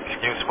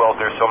excuse, well,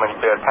 there's so many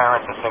bad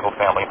parents and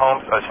single-parent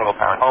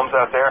homes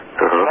out there.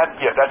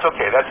 That's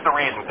okay. That's the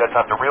reason. That's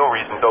not the real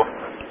reason, though.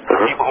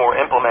 People who are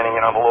implementing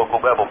it on the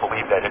local level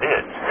believe that it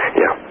is.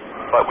 Yeah.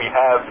 But we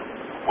have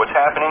what's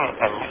happening,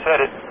 and you said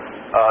it,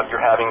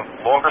 you're having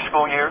longer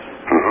school years,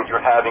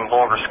 you're having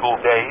longer school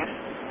days,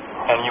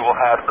 and you will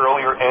have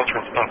earlier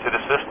entrance into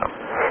the system.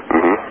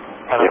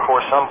 And of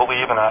course, some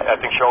believe, and I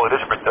think Charlotte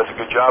Isbert does a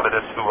good job of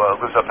this, who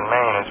lives up in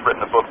Maine and has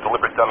written the book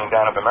Deliberate Dumbing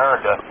Down of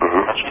America,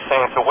 and she's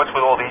saying, so what's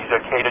with all these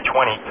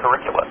K-20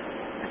 curricula?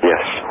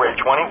 Yes. Grade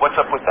 20, what's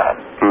up with that?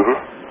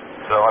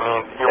 So, I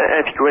mean...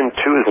 If you go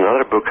into, there's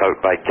another book out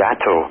by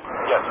Gatto.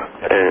 Yes.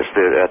 And it's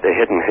the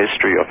Hidden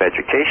History of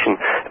Education,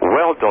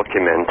 well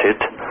documented.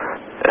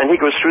 And he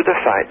goes through the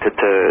fact that,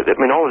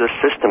 all of this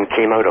system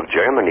came out of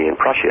Germany and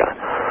Prussia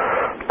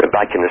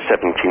back in the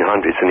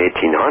 1700s and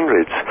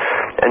 1800s.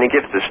 And he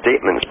gives the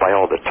statements by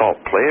all the top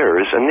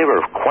players, and they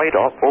were quite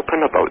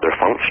open about their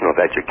function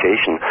of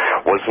education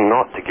was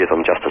not to give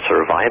them just a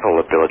survival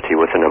ability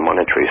within a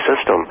monetary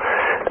system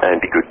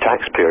and be good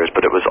taxpayers,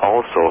 but it was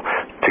also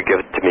to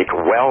make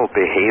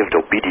well-behaved,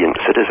 obedient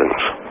citizens.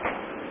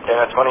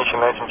 Yeah, it's funny you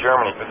should mention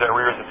Germany, because that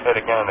rears its head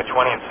again in the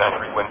 20th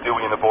century when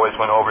Dewey and the boys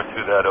went over to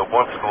that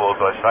one school of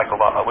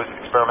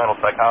experimental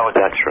psychology.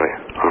 That's right.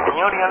 And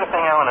you know the other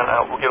thing, Alan,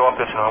 and we'll get off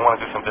this and I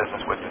want to do some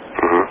business with you.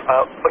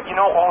 But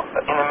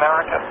in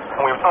America,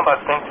 when we were talking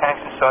about think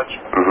tanks and such,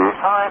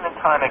 time and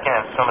time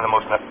again, some of the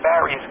most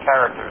nefarious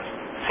characters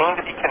seem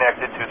to be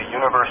connected to the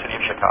University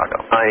of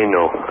Chicago. I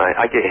know.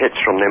 I get hits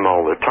from them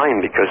all the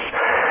time, because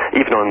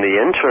even on the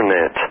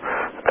internet,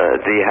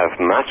 they have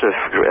massive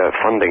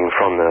funding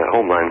from the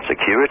Homeland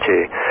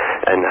Security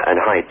and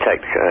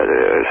high-tech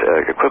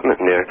equipment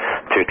there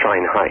to try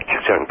and hack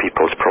certain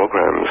people's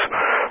programs.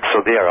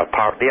 So they are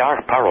part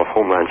of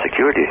Homeland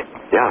Security.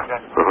 Yeah.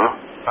 Okay.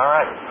 All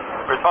right.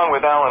 We're talking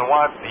with Alan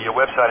Watts. The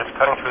website is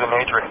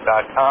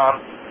cuttingthroughthematrix.com.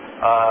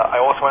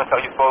 I also want to tell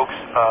you folks,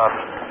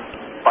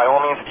 by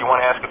all means, if you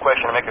want to ask a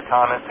question or make a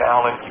comment to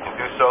Alan, you can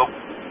do so.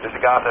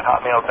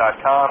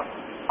 Visigoth@hotmail.com.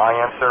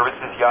 IM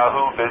services,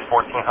 Yahoo,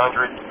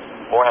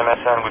 Viz1400, or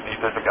MSN would be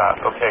Visigoth.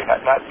 Okay,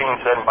 that being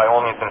said, and by all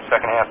means in the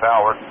second half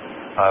hour,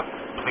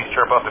 please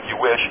chirp up if you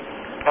wish.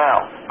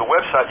 Now, the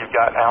website you've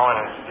got,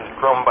 Alan, is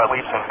grown by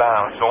leaps and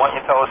bounds. So why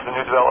don't you tell us the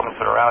new developments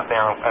that are out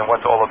there and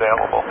what's all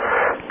available?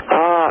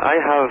 I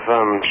have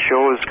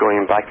shows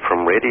going back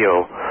from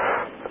radio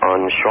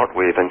on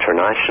Shortwave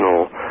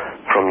International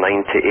from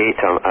 98.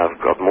 I've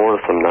got more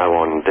of them now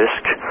on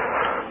disc.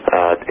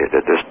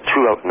 There's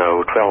 2 out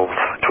now,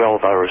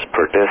 12 hours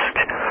per disc.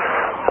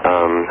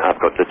 I've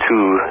got the 2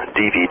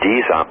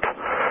 DVDs up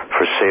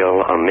for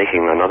sale. I'm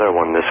making another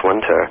one this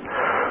winter.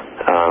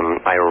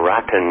 I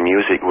wrap in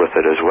music with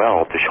it as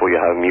well to show you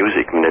how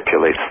music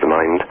manipulates the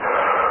mind.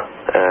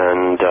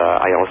 And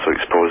I also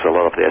expose a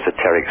lot of the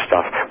esoteric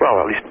stuff. Well,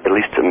 at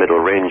least the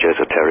middle range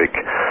esoteric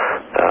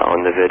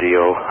on the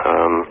video.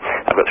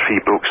 I've got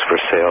 3 books for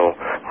sale,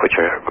 which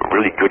are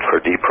really good for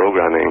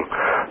deprogramming.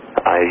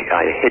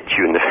 I hit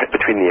you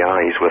between the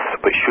eyes with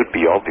what should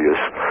be obvious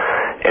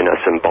in a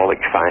symbolic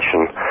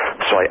fashion.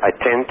 So I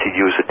tend to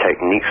use the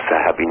techniques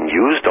that have been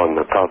used on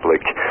the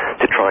public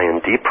to try and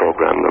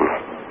deprogram them.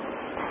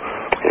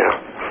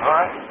 Yeah. All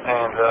right.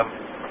 And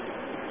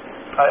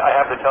I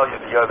have to tell you,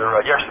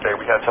 yesterday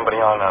we had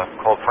somebody on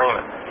called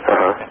Freeman,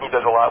 and he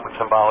does a lot with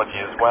symbology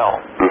as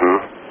well.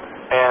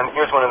 And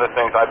here's one of the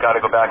things I've got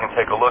to go back and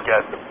take a look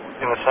at,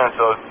 in the sense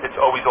of it's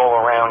always all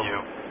around you.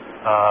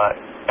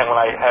 And when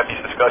I have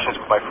these discussions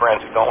with my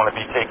friends who don't want to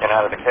be taken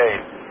out of the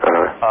cave,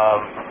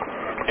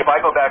 if I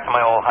go back to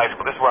my old high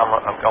school, this is where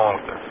I'm going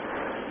with this.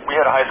 We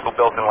had a high school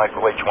built in like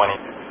the late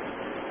 20s,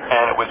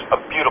 and it was a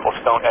beautiful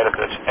stone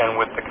edifice, and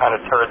with the kind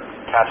of turret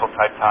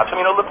castle-type tops. I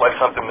mean, it looked like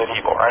something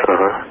medieval, right?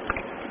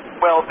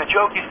 Well, the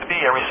joke used to be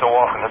every so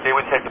often that they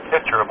would take a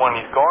picture of one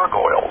of these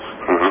gargoyles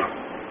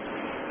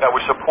that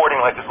were supporting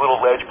like this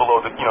little ledge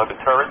below the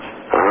turrets.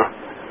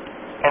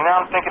 And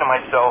now I'm thinking to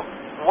myself,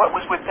 what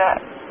was with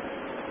that?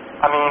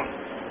 I mean,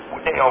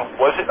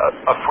 was it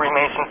a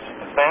Freemason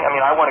thing? I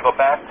mean, I want to go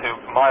back to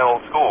my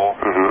old school,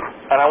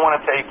 and I want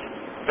to take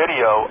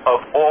video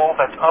of all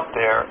that's up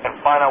there and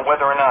find out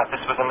whether or not this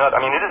was another.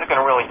 I mean, it isn't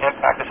going to really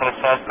impact us in a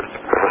sense, but it's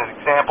an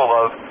example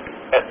of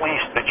at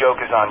least the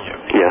joke is on you.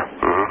 Yeah.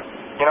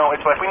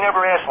 It's like we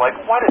never asked, like,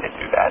 why did it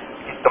do that?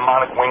 These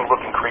demonic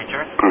winged-looking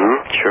creatures.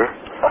 Sure.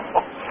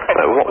 And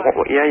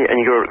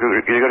you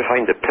got to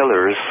find the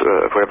pillars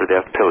wherever they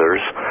have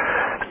pillars,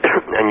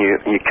 and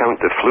you count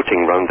the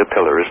fluting round the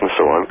pillars and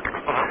so on,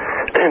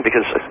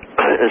 because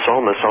it's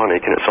all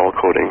Masonic and it's all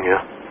coding.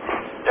 Yeah.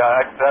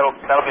 Yeah,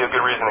 that'll be a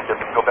good reason to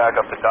go back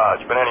up to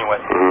Dodge. But anyway,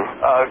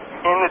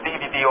 in the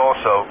DVD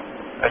also,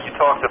 you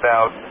talked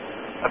about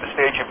the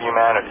stage of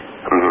humanity.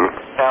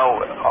 Now,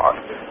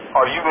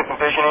 are you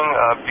envisioning,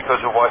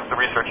 because of what the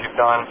research you've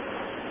done,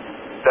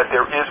 that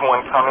there is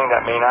one coming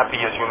that may not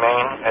be as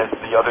humane as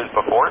the others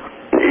before it?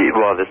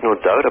 Well, there's no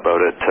doubt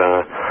about it.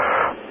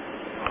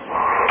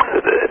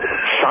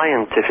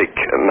 Scientific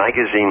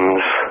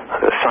magazines,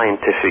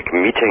 scientific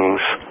meetings,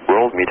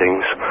 world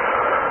meetings,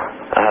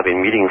 have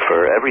been meeting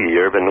for every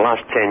year, but in the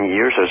last 10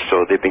 years or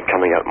so, they've been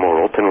coming out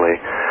more openly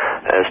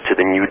as to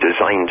the new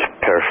designed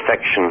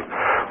perfection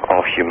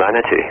of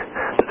humanity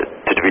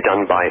to be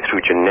done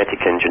through genetic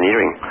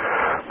engineering.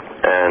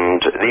 And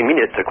they mean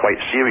it quite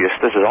serious.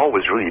 This has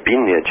always really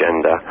been the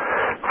agenda,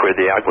 where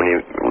they are going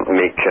to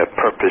make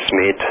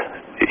purpose-made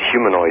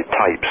humanoid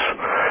types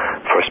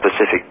for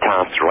specific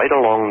tasks right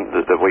along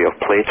the way of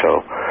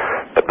Plato,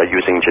 by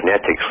using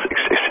genetics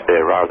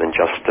rather than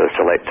just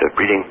selective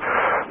breeding.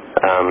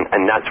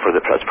 And that's for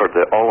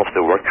all of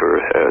the worker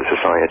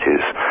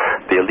societies.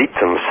 The elite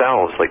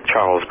themselves, like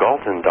Charles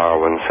Galton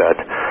Darwin said,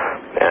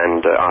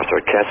 and Arthur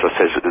Kessler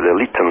says, the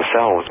elite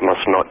themselves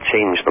must not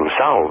change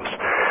themselves.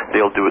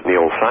 They'll do it in the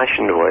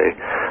old-fashioned way,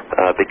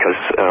 because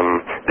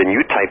the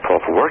new type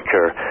of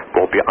worker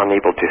will be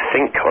unable to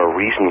think or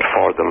reason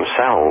for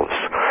themselves,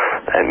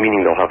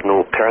 meaning they'll have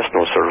no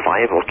personal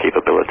survival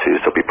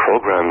capabilities. They'll be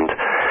programmed,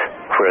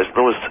 whereas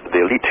the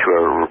elite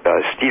who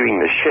are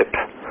steering the ship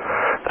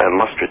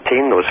must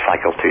retain those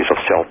faculties of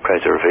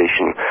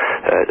self-preservation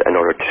in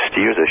order to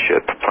steer the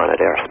ship, planet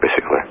Earth,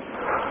 basically.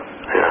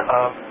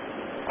 Yeah.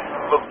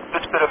 Look,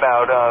 this bit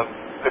about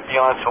the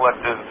beyond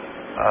selective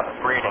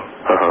breeding.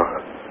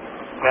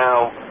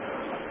 Now,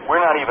 we're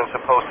not even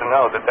supposed to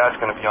know that that's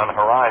going to be on the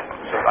horizon.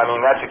 So, I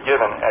mean, that's a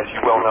given, as you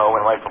well know,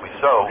 and rightfully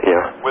so,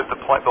 with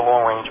the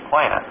long-range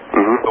plan.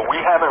 But we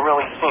haven't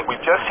really seen,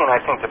 we've just seen,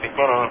 I think, the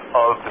beginning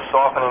of the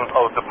softening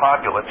of the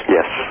populace,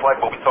 just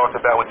like what we talked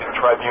about with the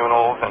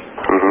tribunals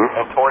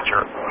and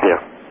torture.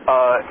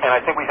 And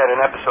I think we had an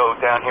episode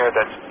down here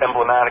that's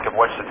emblematic of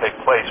what's to take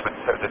place with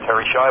the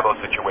Terry Schiavo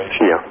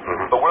situation.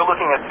 But we're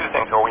looking at two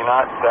things, are we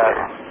not? That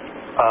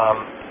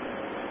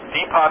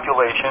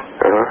depopulation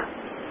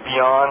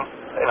beyond,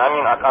 and I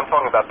mean, I'm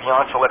talking about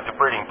beyond selective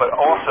breeding, but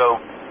also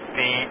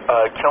the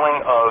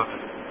killing of,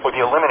 or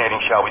the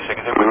eliminating, shall we say,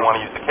 because we want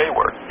to use the K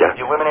word,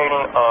 the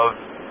eliminating of,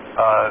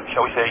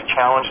 shall we say,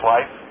 challenged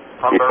life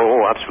from birth.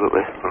 Oh,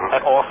 absolutely.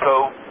 And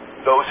also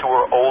those who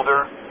are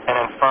older and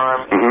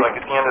infirm, like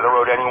at the end of the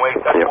road anyway.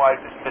 That's why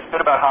this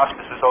bit about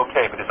hospice is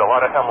okay, but there's a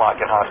lot of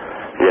hemlock in hospice.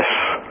 Yes.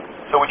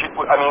 So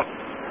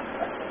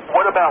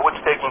what about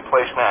what's taking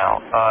place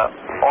now?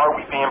 Are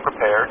we being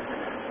prepared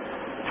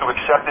to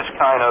accept this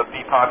kind of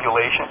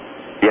depopulation?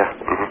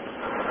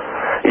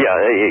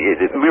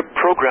 We're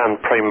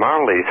programmed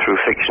primarily through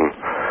fiction,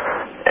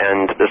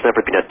 And there's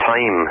never been a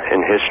time in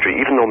history,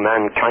 even though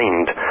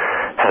mankind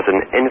has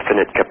an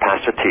infinite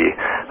capacity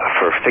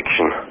for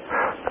fiction,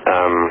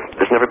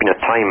 there's never been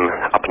a time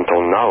up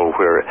until now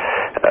where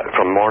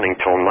from morning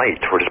till night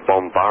we're just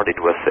bombarded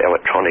with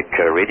electronic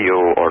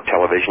radio or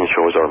television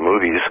shows or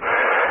movies,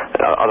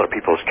 other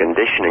people's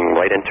conditioning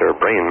right into our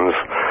brains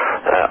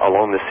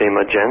along the same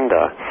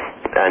agenda.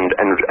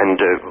 And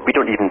we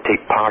don't even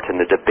take part in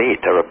the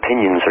debate. Our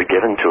opinions are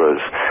given to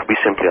us. We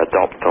simply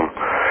adopt them.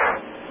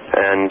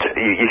 And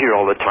you hear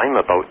all the time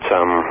about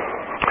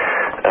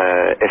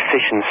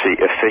efficiency,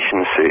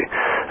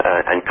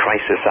 and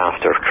crisis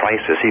after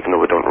crisis, even though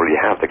we don't really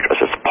have the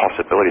crisis,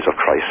 possibilities of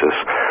crisis,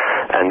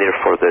 and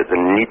therefore the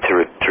need to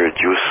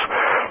reduce.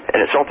 And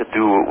it's all to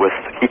do with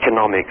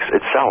economics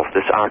itself,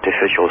 this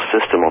artificial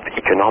system of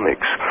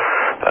economics,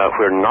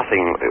 where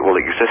nothing will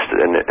exist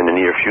in the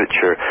near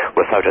future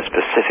without a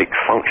specific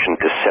function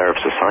to serve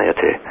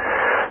society.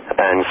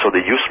 And so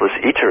the useless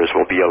eaters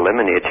will be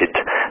eliminated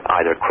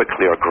either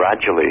quickly or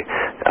gradually.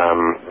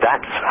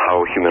 That's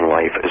how human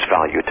life is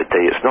valued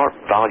today. It's not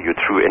valued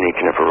through any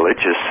kind of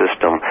religious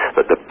system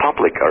that the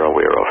public are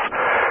aware of.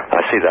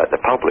 I say that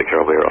the public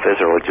are aware of. There's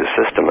a religious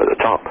system at the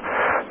top.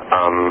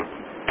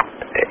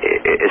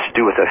 It's to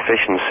do with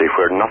efficiency,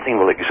 where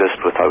nothing will exist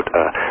without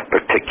a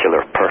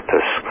particular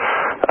purpose.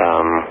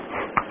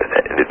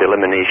 The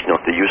elimination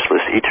of the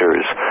useless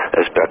eaters,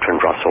 as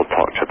Bertrand Russell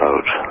talks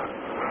about.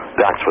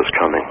 That's what's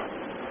coming.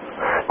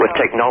 With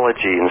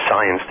technology and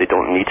science, they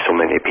don't need so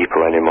many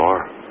people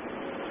anymore.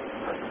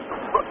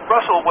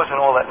 Russell wasn't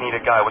all that neat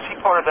a guy. Was he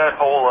part of that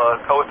whole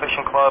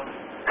coefficient club?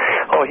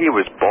 Oh, he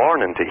was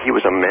born into, he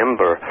was a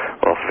member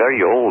of very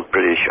old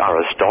British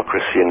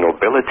aristocracy and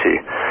nobility,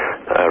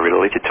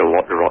 related to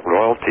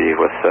royalty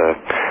with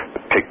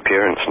pig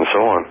parents and so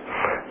on.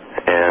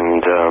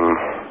 And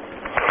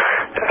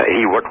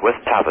he worked with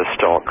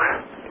Tavistock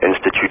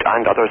Institute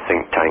and other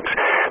think tanks.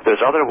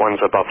 There's other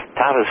ones above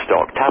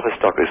Tavistock.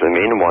 Tavistock is the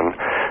main one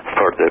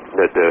for the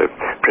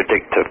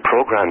predictive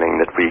programming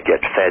that we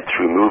get fed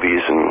through movies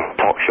and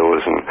talk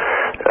shows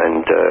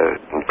and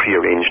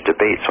prearranged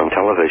debates on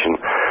television.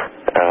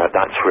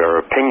 That's where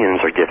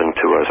opinions are given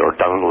to us or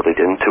downloaded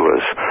into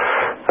us.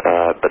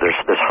 But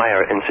there's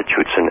higher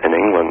institutes in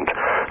England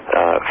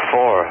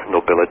for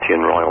nobility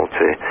and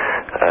royalty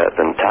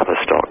than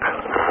Tavistock.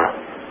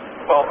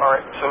 Well, all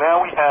right. So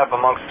now we have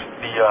amongst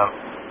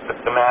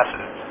the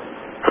masses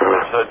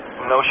this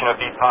notion of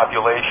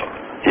depopulation.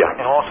 Yeah.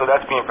 And also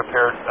that's being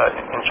prepared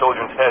in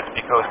children's heads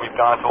because we've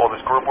gone to all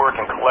this group work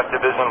and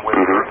collectivism where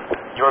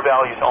your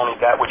value is only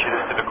that which it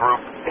is to the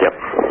group. Yep.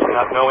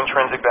 No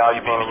intrinsic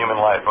value being a human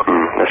life. Okay?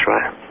 That's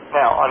right.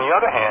 Now, on the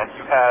other hand,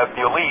 you have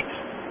the elites,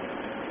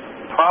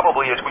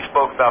 probably, as we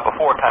spoke about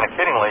before, kind of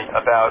kiddingly,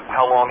 about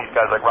how long these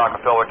guys like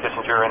Rockefeller,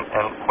 Kissinger, and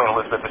Queen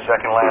Elizabeth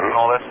II last and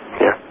all this.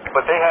 Yeah.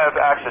 But they have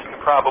access to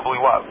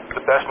probably what?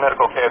 The best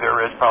medical care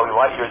there is, probably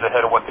light years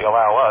ahead of what they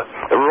allow us.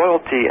 The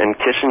royalty and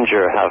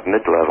Kissinger have the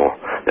middle level.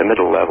 Middle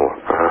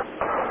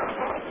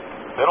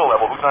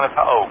level? Who's on the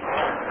top?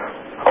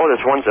 Oh,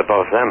 there's ones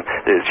above them.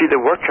 See, the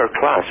worker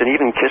class, and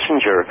even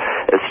Kissinger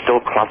is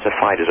still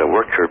classified as a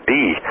worker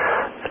bee.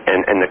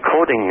 And the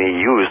coding they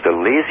use, the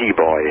lazy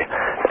boy,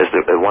 is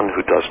the one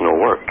who does no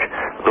work.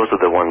 Those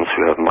are the ones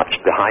who have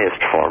the highest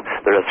form.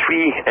 There are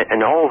three,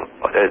 in all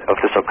of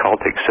this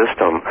occultic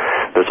system,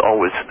 there's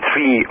always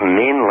three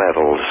main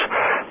levels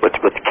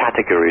with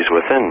categories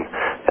within.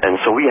 And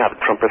so we have,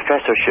 from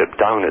professorship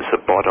down, it's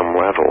the bottom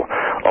level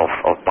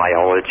of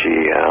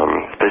biology,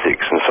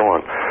 physics, and so on.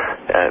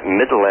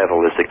 Middle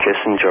level is the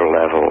Kissinger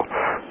level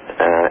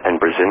and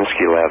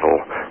Brzezinski level,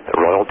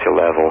 royalty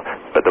level,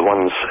 but the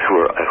ones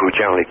who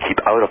generally keep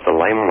out of the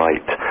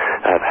limelight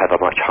have a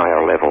much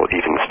higher level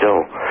even still.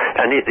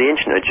 And the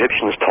ancient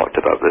Egyptians talked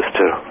about this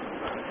too.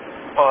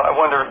 Well, I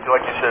wonder,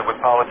 like you said, with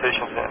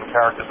politicians and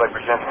characters like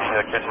Brzezinski,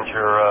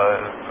 Kissinger,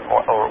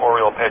 or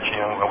Oriel Petty,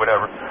 or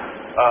whatever,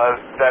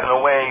 that in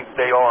a way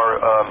they are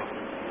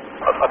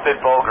a bit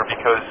vulgar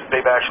because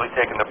they've actually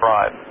taken the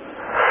bribe.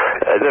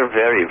 They're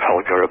very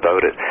vulgar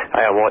about it.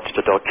 I watched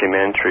a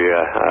documentary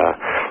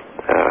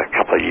a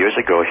couple of years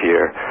ago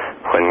here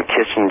when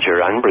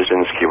Kissinger and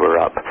Brzezinski were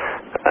up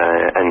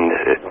and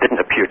didn't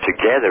appear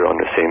together on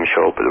the same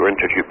show, but they were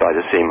interviewed by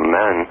the same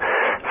man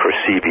for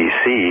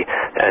CBC,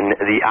 and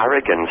the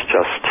arrogance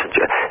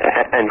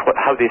and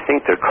how they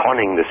think they're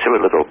conning the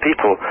silly little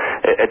people,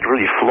 it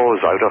really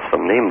flows out of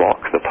them. They mock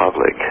the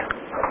public.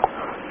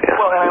 Yeah.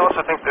 Well, and I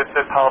also think that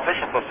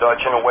politicians and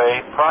such, in a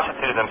way,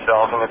 prostituted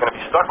themselves, and they're going to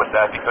be stuck with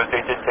that because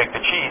they did take the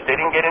cheese. They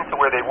didn't get into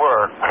where they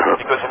were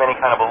because of any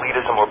kind of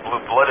elitism or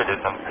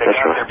blue-bloodedism. They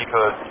got there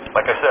because,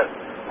 like I said,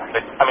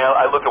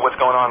 I look at what's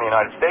going on in the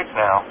United States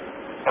now,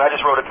 and I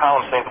just wrote a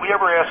column saying, do we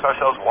ever ask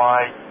ourselves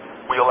why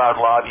we allowed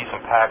lobbies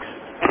and PACs?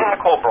 Isn't that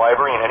called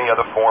bribery in any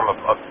other form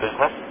of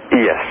business?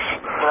 Yes.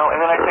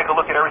 And then I take a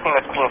look at everything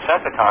that's being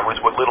sent to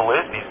Congress, what little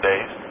is these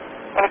days,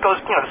 and it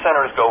goes, the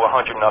senators go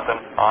 100-0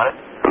 on it.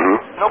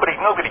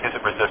 Nobody gives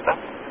it resistance.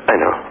 I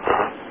know.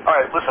 All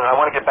right, listen, I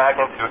want to get back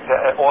into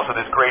also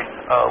this great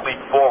leap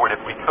forward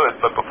if we could,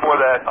 but before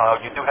that,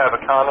 you do have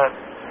a comment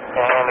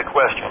And the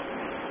question,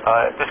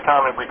 this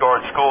comment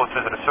regards school. It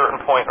says at a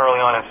certain point early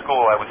on in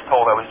school, I was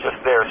told I was just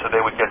there so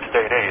they would get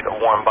state aid, a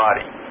warm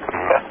body.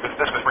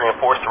 This was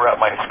reinforced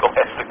throughout my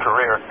scholastic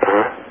career.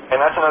 And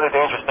that's another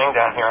dangerous thing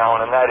down here,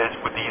 Alan, and that is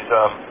with these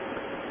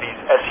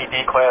SED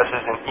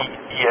classes and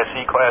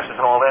ESE classes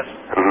and all this,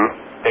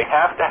 they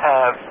have to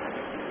have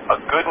a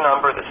good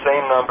number, the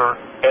same number,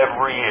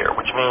 every year,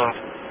 which means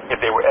if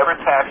they were ever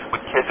taxed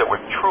with kids that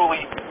were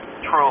truly,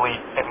 truly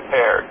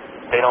impaired,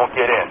 they don't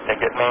get in. They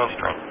get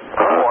mainstream.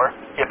 Or,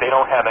 if they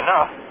don't have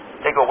enough,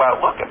 they go out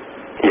looking.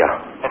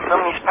 Yeah. And some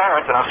of these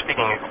parents, and I'm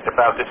speaking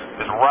about this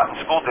rotten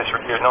school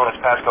district here known as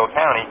Pasco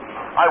County,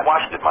 I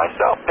watched it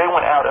myself. They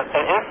went out and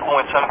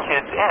influenced some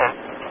kids in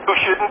who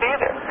shouldn't be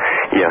there.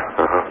 Yeah.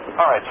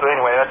 All right, so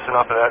anyway, that's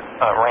enough of that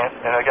rant.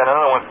 And I got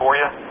another one for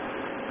you.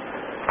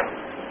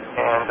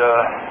 And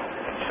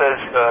it says,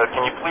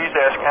 can you please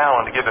ask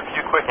Alan to give a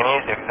few quick and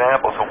easy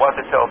examples of what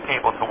to tell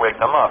people to wake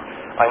them up?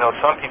 I know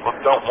some people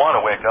don't want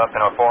to wake up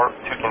and are far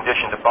too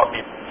conditioned to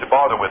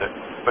bother with it.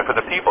 But for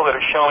the people that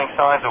are showing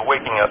signs of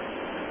waking up,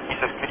 he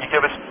says, could you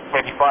give us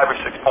maybe 5 or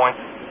 6 points?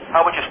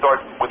 How would you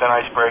start with an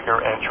icebreaker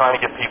and trying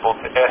to get people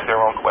to ask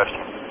their own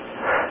questions?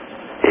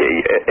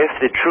 If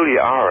they truly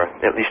are,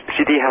 at least,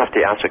 see, they have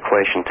to ask a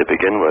question to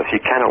begin with.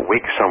 You cannot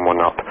wake someone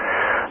up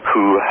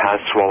who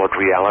has swallowed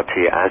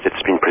reality as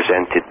it's been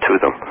presented to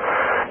them.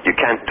 You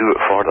can't do it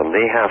for them.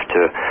 They have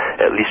to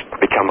at least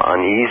become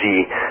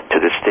uneasy to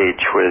the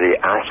stage where they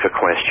ask a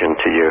question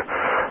to you.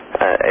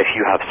 If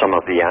you have some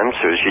of the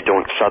answers, you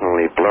don't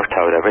suddenly blurt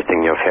out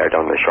everything you've heard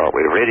on the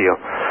shortwave radio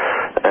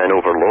and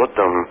overload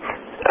them.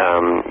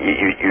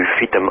 You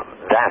feed them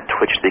that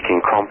which they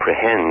can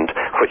comprehend,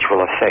 which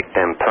will affect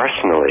them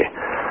personally.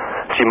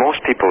 See,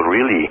 most people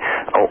really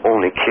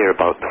only care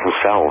about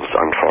themselves,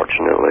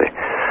 unfortunately.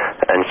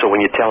 And so when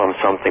you tell them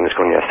something's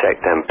going to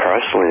affect them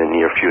personally in the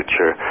near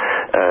future,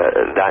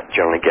 that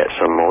generally gets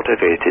them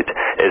motivated.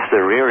 It's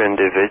the rare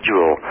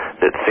individual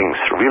that thinks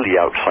really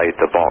outside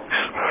the box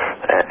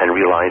and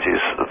realizes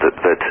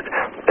that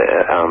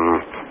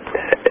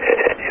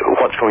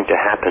what's going to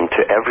happen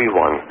to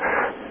everyone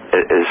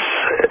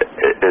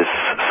is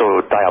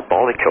so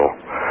diabolical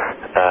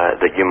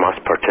that you must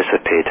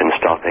participate in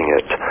stopping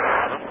it.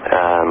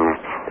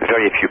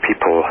 Very few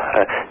people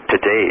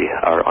today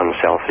are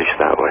unselfish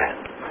that way.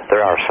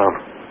 There are some.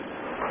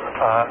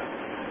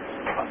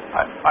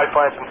 I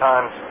find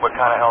sometimes what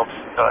kind of helps,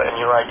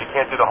 and you're right, you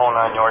can't do the whole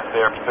 9 yards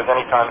there, because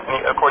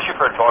of course you've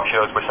heard talk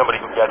shows where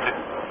somebody who gets it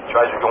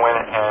tries to go in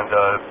and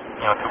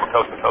do a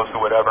coast to coast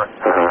or whatever,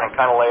 and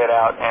kind of lay it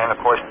out, and of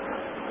course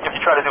if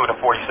you try to do it in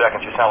 40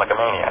 seconds, you sound like a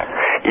maniac.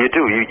 You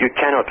do. You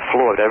cannot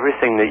float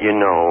everything that you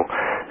know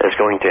is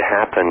going to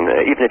happen.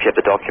 Even if you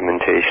have the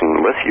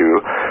documentation with you,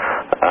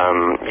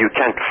 you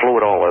can't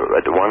float all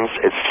at once.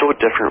 It's so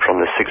different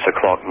from the 6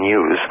 o'clock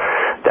news.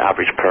 The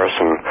average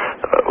person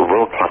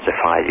will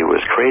classify you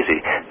as crazy.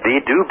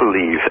 They do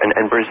believe,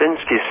 and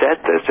Brzezinski said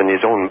this in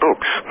his own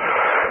books,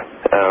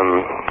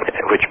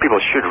 which people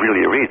should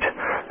really read.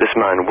 This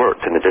man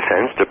worked in the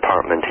Defense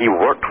Department. He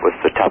worked with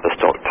the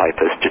Tavistock Type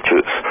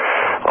Institutes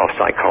of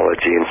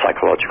Psychology and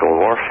Psychological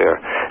Warfare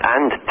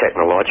and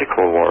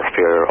Technological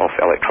Warfare of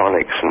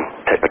Electronics and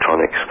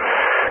Technotronics.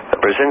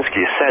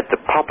 Brzezinski said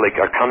the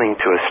public are coming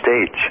to a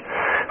stage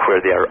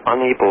where they are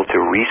unable to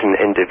reason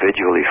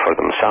individually for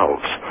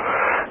themselves.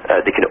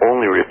 They can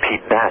only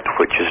repeat that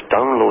which is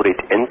downloaded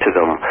into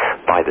them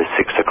by the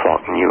 6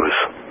 o'clock news.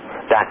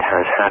 That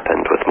has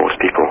happened with most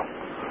people.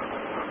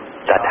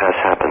 That has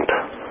happened.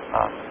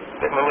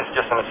 And this is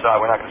just an aside,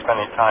 we're not going to spend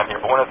any time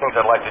here, but one of the things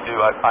I'd like to do,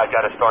 I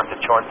got to start to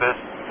chart this,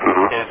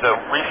 is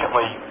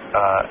recently,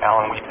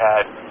 Alan, we've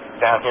had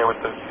down here with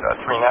the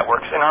 3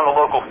 networks, and on the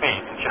local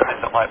feeds, it just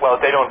isn't like, well,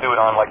 they don't do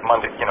it on like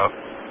Monday,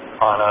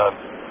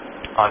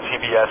 on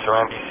CBS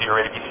or NBC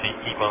or ABC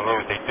evening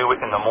news. They do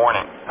it in the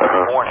morning,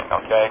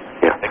 okay?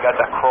 Yeah. They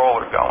got that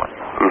crawler going.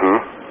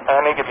 And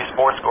I may give you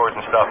sports scores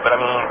and stuff, but I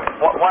mean,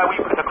 why we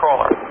put the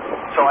crawler?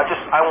 So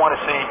I want to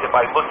see if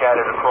I look at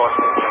it across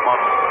maybe a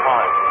month of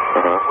time,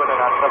 whether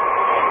or not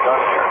something's being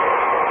done here.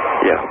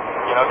 Yeah.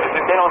 Because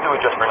they don't do it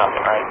just for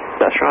nothing, right?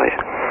 That's right.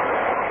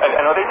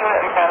 And are they doing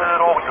that in Canada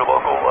at all with your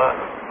local...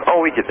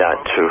 Oh, we did that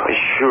too.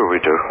 Sure we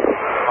do.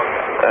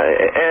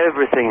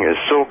 Everything is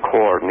so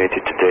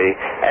coordinated today.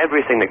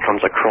 Everything that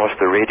comes across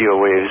the radio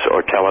waves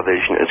or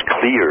television is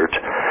cleared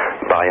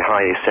by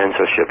high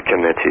censorship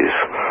committees.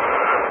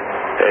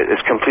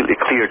 It's completely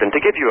cleared. And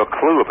to give you a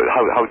clue about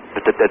how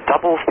the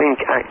doublethink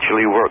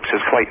actually works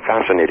is quite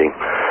fascinating.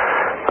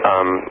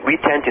 We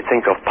tend to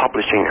think of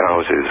publishing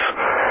houses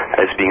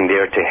as being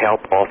there to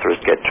help authors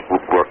get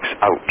works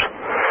out.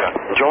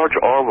 George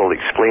Orwell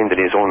explained in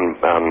his own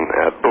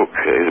book,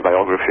 his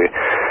biography,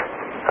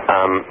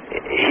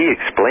 he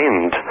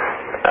explained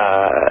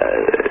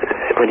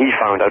when he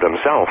found out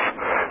himself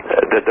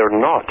that they're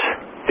not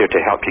there to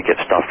help you get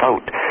stuff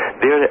out.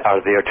 They are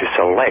there to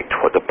select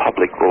what the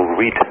public will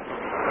read.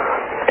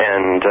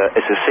 And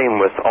it's the same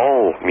with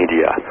all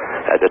media.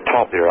 At the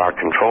top there are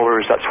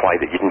controllers. That's why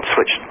you can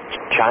switch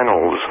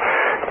channels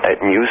at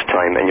news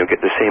time, and you'll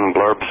get the same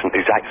blurbs and the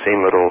exact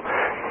same little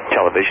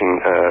television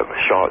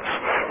shots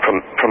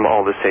from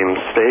all the same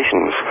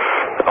stations,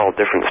 all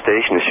different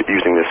stations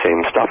using the same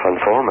stuff and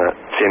format,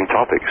 same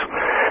topics.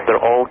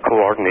 They're all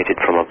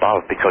coordinated from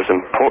above because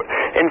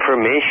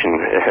information,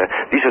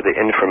 these are the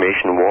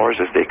information wars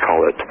as they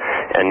call it,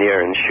 and they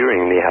are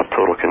ensuring they have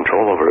total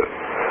control over it.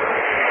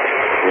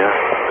 Yeah.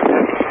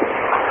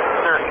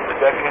 The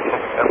decades,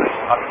 at least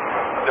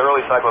the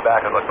earliest I go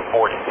back at like the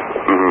 40s,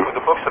 with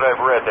the books that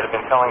I've read that have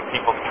been telling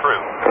people the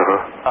truth,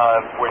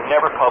 were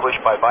never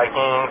published by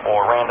Viking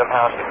or Random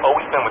House. They've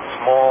always been with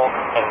small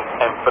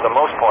and for the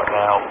most part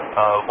now,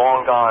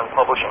 long gone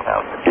publishing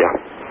houses. Yeah.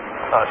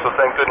 So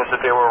thank goodness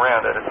that they were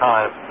around at a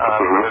time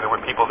where there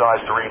were people's eyes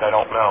to read. I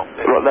don't know.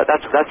 Well,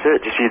 that's it.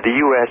 You see, the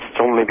U.S.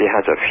 only maybe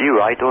has a few.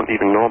 I don't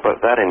even know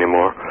about that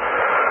anymore.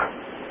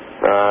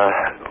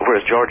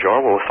 Whereas George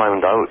Orwell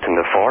found out in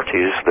the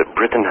 40s that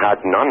Britain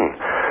had none.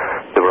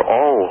 They were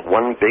all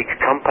one big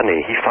company.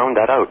 He found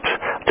that out.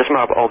 It doesn't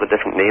matter all the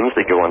different names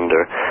they go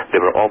under. They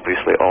were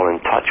obviously all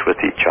in touch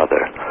with each other.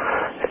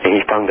 And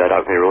he found that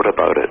out and he wrote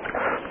about it.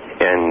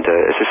 And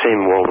it's the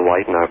same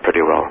worldwide now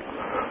pretty well.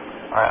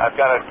 All right, I've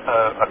got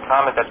a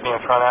comment that's being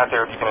thrown out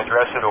there. If you can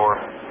address it or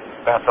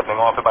bounce something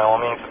off it, by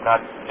all means. If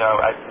not,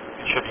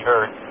 it should be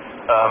heard.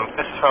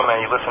 This is from a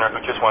listener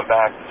who just went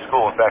back to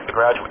school, back to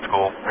graduate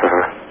school.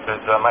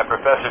 Says, my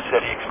professor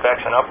said he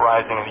expects an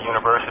uprising in the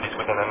universities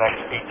within the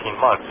next 18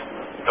 months.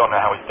 Don't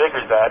know how he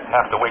figures that.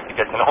 Have to wait to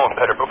get to know him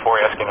better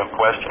before asking him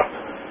questions.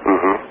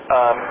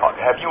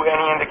 Have you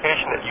any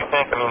indication that you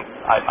think,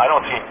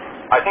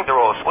 I think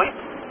they're all asleep.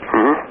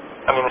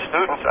 I mean, the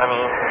students,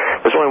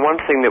 there's only one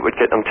thing that would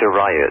get them to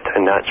riot,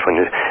 and that's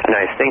when, and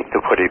I think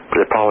that what they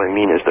probably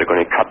mean is they're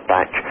going to cut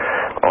back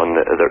on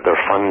their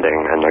funding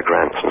and their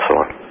grants and so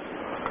on.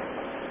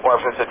 Well, I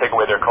was going to say take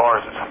away their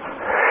cars.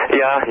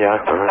 Yeah.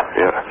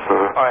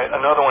 All right,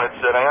 another one. It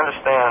said, I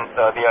understand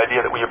the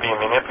idea that we are being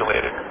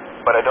manipulated,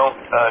 but I don't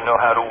know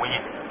how to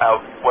weed out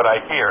what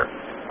I hear.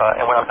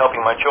 And when I'm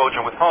helping my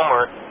children with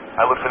homework,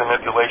 I look for the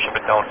manipulation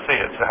but don't see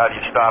it. So how do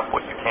you stop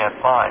what you can't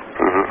find?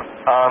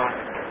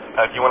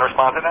 Do you want to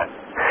respond to that?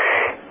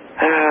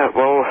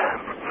 Well,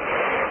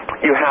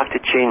 you have to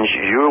change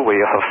your way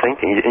of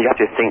thinking. You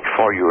have to think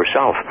for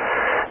yourself.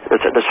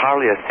 There's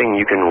hardly a thing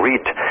you can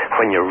read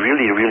when you're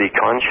really, really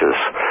conscious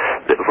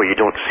where you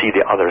don't see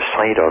the other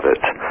side of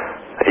it.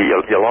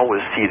 You'll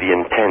always see the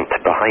intent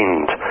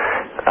behind.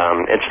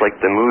 It's like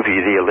the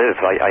movie They Live.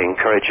 I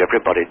encourage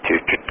everybody to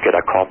get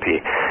a copy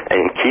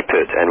and keep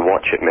it and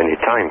watch it many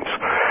times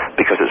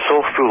because it's so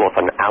full of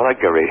an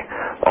allegory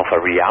of a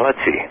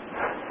reality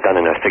done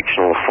in a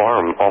fictional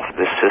form of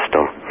this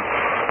system.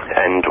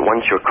 And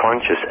once you're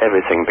conscious,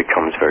 everything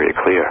becomes very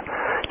clear.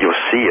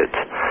 You'll see it.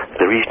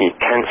 The reason you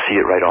can't see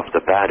it right off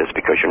the bat is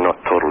because you're not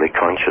totally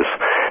conscious,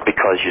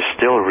 because you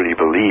still really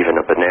believe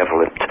in a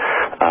benevolent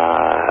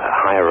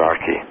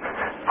hierarchy.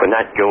 When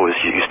that goes,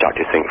 you start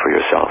to think for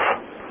yourself.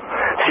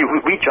 See,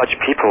 we judge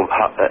people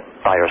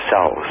by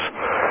ourselves.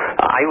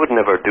 I would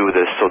never do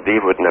this, so they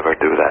would never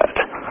do that.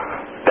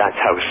 That's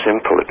how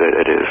simple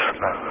it is.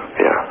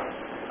 Yeah.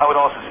 I would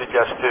also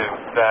suggest, too,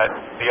 that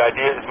the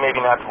idea is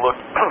maybe not to look,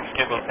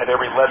 at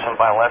every lesson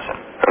by lesson,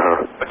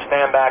 but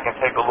stand back and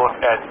take a look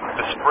at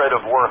the spread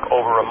of work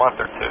over a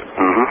month or two.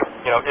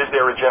 Is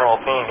there a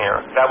general theme here?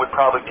 That would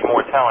probably be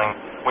more telling.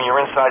 When you're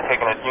inside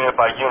taking it unit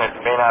by unit,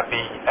 it may not be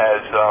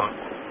as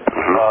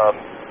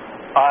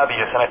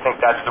obvious, and I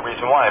think that's the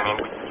reason why. We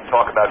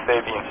talk about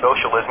Fabian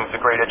socialism. It's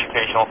a great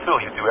educational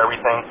tool. You do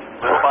everything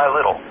little by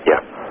little.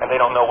 Yeah. And they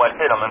don't know what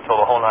hit them until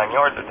the whole 9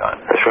 yards are done.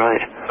 That's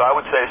right. So I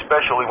would say,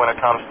 especially when it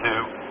comes to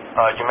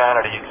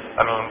humanities,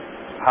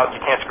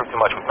 you can't screw too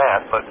much with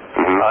math, but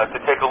to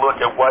take a look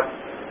at what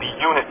the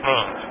unit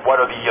means, what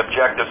are the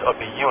objectives of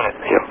the unit,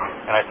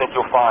 and I think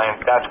you'll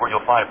find that's where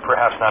you'll find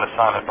perhaps not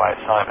assignment by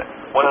assignment.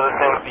 One of the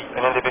things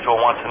an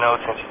individual wants to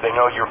know, since they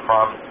know you're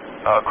from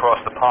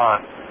across the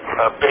pond,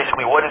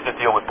 basically, what is the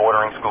deal with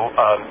boarding schools?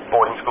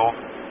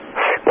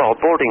 Well,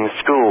 boarding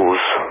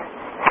schools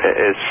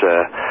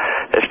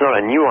it's not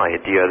a new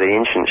idea. The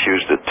ancients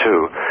used it too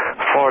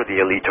for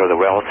the elite or the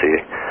wealthy.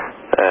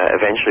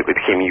 Eventually it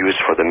became used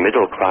for the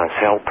middle class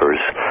helpers.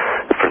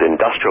 For the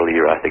industrial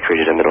era, they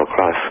created a middle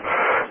class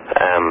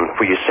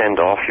where you send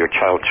off your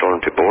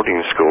children to boarding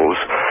schools,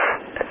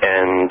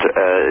 and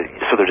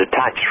so they're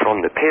detached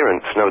from the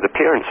parents. Now the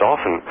parents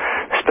often,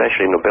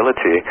 especially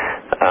nobility,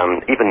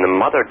 even the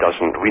mother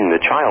doesn't wean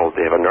the child.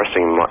 They have a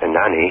nursing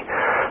nanny,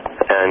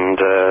 and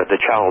the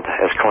child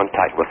has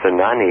contact with the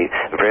nanny,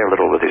 very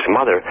little with his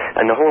mother.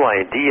 And the whole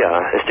idea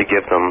is to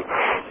give them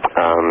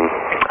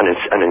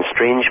an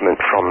estrangement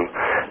from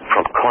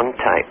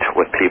contact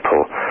with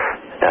people.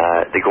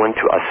 They go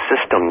into a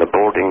system, the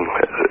boarding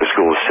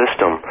school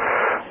system,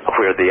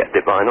 where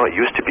I know it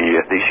used to be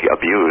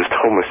abused.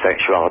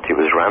 Homosexuality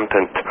was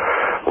rampant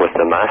with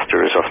the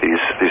masters of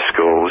these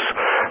schools,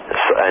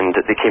 and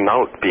they came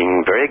out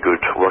being very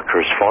good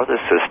workers for the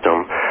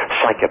system,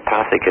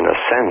 psychopathic in a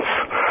sense,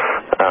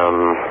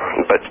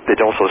 but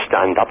they'd also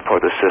stand up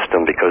for the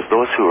system, because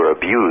those who were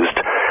abused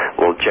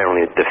will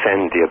generally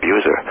defend the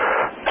abuser.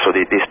 So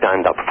they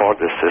stand up for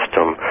the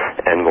system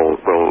and will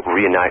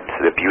reenact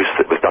the abuse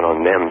that was done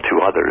on them to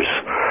others.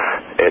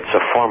 It's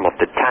a form of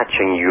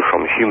detaching you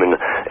from human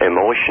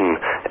emotion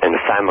and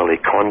family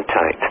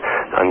contact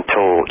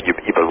until you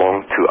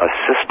belong to a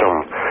system,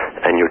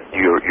 and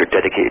you're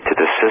dedicated to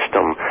the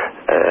system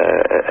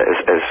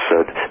as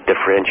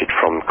differentiated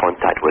from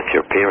contact with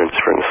your parents,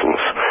 for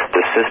instance.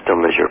 The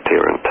system is your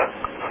parent.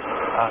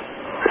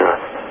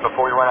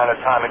 Before we run out of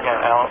time again,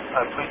 Al,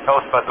 please tell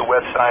us about the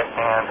website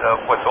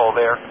and what's all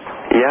there.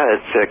 Yeah,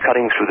 it's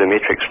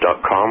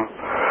cuttingthroughthematrix.com.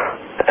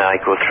 I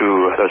go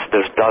through,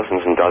 there's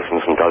dozens and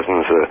dozens and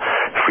dozens of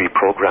free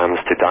programs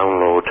to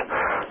download,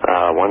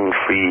 one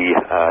free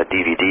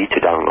DVD to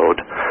download,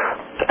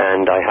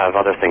 and I have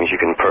other things you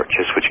can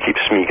purchase which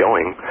keeps me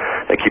going.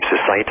 It keeps the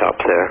site up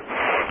there.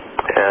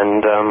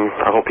 And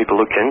I hope people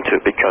look into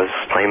it because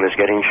time is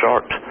getting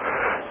short.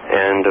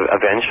 And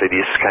eventually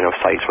these kind of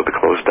sites will be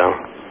closed down.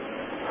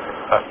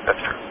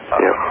 That's true.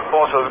 Yeah.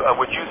 Also,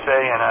 would you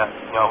say, and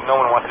no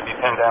one wants to be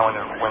pinned down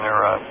when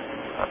they're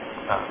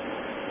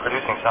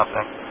producing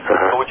something,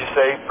 but would you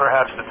say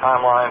perhaps the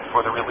timeline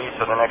for the release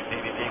of the next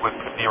DVD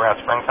could be around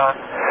springtime?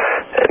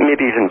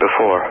 Maybe even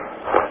before.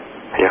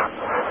 Yeah.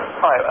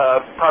 All right.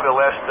 Probably the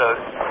last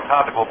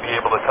topic we'll be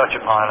able to touch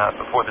upon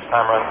before this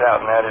time runs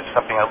out, and that is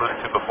something I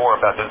alluded to before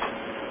about this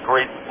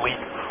great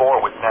leap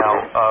forward.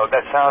 Now,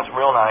 that sounds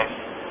real nice,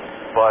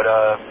 but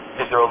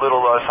is there a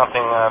little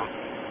something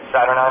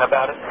saturnine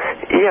about it?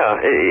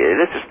 Yeah,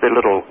 this is the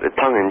little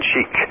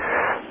tongue-in-cheek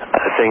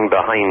thing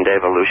behind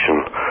evolution.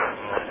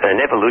 In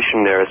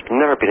evolution, there has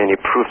never been any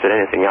proof that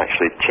anything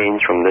actually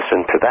changed from this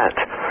into that.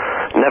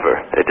 Never.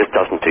 It just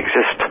doesn't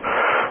exist.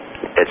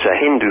 It's a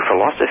Hindu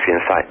philosophy,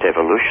 in fact.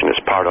 Evolution is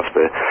part of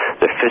the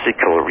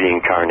physical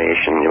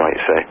reincarnation, you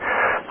might say,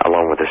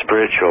 along with the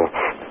spiritual.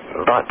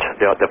 But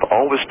they've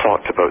always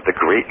talked about the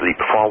great leap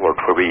forward,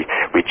 where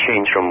we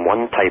change from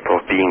one type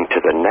of being to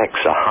the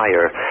next, a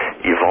higher,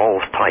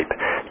 evolved type.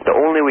 The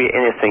only way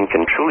anything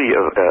can truly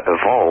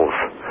evolve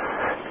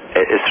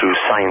is through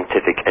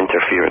scientific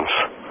interference.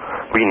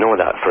 We know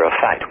that for a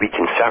fact. We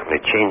can certainly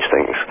change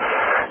things.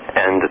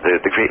 And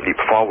the great leap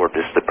forward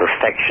is the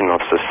perfection of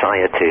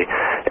society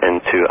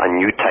into a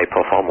new type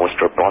of almost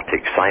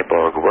robotic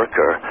cyborg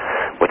worker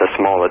with a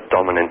small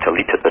dominant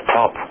elite at the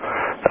top,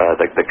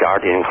 the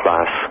Guardian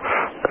class,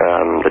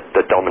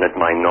 the dominant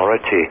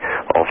minority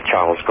of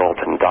Charles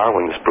Galton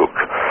Darwin's book,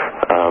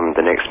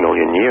 The Next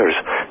Million Years.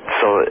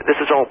 So this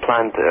is all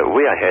planned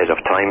way ahead of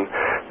time.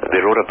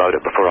 They wrote about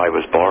it before I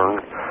was born,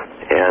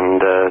 and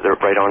they're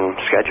right on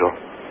schedule.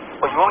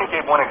 Well, you only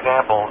gave one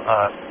example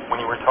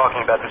when you were talking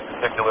about this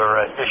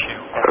particular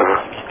issue in the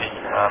DVD,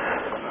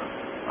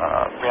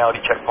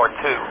 Reality Check Part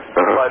 2.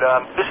 But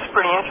this is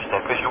pretty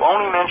interesting because you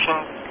only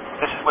mentioned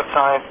this is what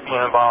science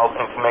being involved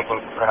into making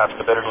perhaps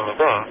a better human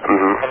being,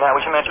 and that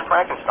was you mentioned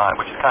Frankenstein,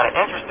 which is kind of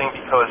interesting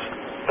because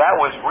that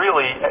was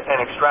really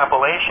an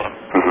extrapolation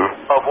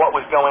of what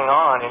was going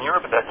on in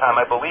Europe at that time,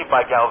 I believe,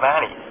 by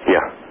Galvani.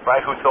 Yeah. Right,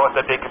 who thought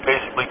that they could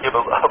basically give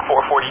a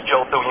 440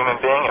 jolt to a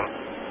human being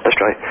and that's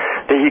right.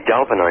 He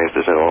galvanized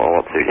us all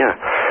up there, yeah.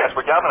 That's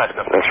what galvanized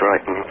us. That's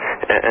right.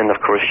 And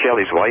of course,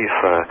 Shelley's wife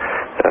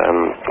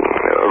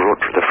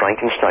wrote the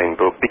Frankenstein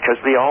book because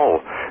they all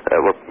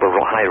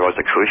were high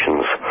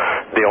Rosicrucians.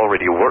 They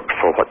already worked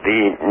for what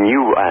they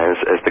knew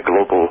as the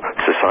global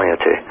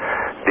society.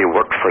 They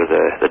worked for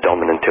the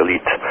dominant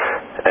elite,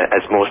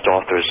 as most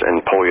authors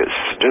and poets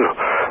do.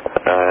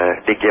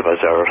 They gave us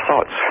our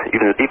thoughts,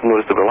 even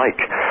those that we like.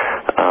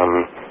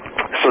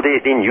 So they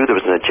knew there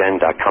was an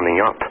agenda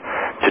coming up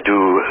to do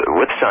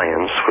with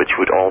science which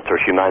would alter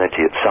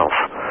humanity itself.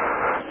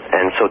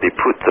 And so they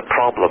put the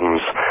problems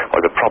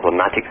or the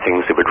problematic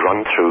things they would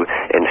run through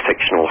in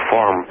fictional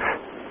form,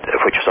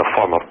 which is a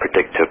form of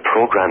predictive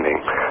programming.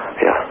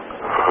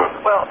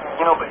 Yeah. Well,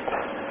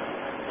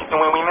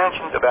 when we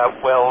mentioned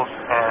about Wells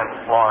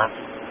and Lawrence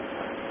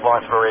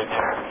of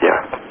Arabia.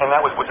 Yeah. And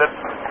that was that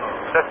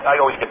I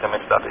always get them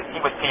mixed up. He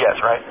was T.S.,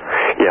 right?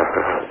 Yeah.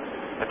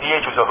 The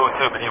T.H. was a who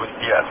too, but he was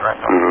T.S., right?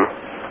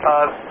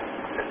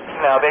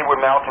 Now, they were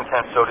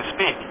malcontents, so to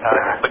speak,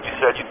 but you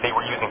said they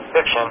were using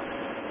fiction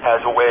as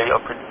a way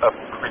of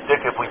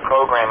predictably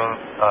programming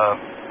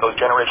those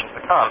generations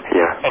to come.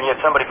 Yeah. And yet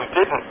somebody who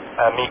didn't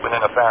meet with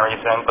a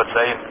nefarious end, let's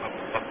say,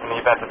 in the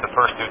event that the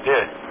first two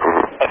did,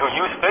 and who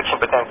used fiction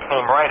but then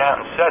came right out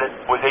and said it,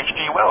 was H.G.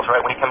 Wells,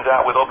 right, when he comes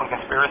out with Open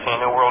Conspiracy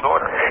and New World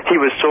Order. He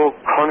was so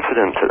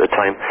confident at the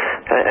time.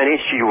 And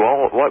H.G.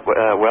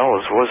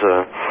 Wells was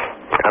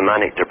a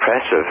manic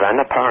depressive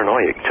and a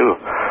paranoid, too.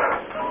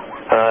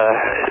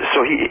 So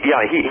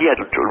he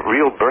had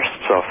real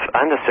bursts of,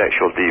 and a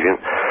sexual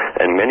deviant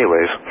in many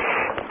ways.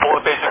 All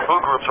the basic food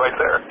groups right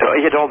there.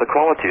 He had all the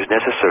qualities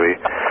necessary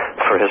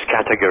for his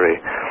category.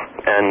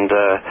 And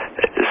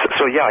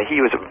he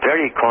was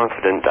very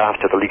confident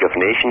after the League of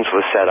Nations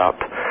was set up,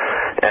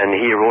 and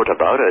he wrote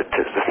about it,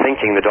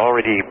 thinking they'd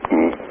already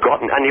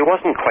gotten, and he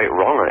wasn't quite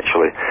wrong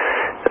actually,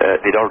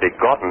 they'd already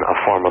gotten a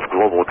form of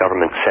global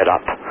government set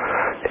up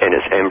in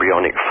its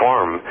embryonic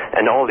form,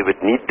 and all they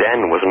would need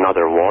then was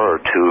another war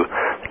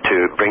to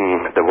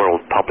bring the world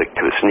public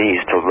to its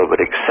knees till they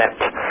would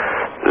accept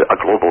a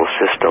global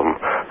system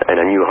and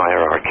a new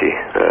hierarchy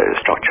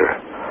structure.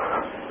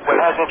 What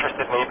has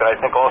interested me, but I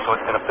think also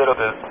it's been a bit of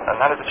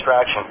not a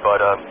distraction, but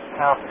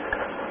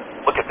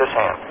look at this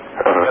hand.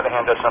 The other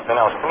hand does something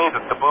else. To me,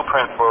 the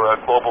blueprint for a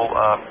global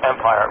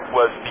empire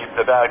was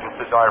the Vatican's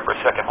desire for a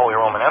second Holy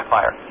Roman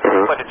Empire.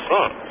 But it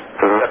seems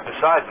that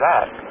besides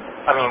that,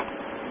 I mean,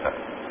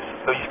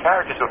 these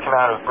characters who come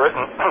out of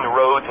Britain, the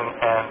Rhodes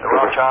and the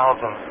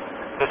Rothschilds and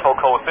this whole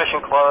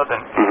coefficient club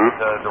and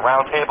the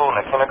round table and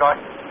the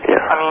kindergarten.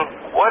 I mean,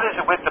 what is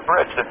it with the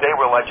Brits that they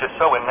were like just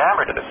so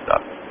enamored of this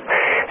stuff?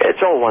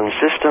 It's all one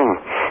system.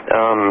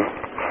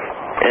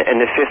 In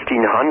the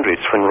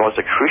 1500s, when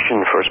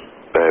Rosicrucian first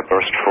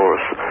burst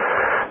forth,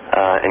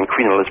 and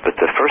Queen Elizabeth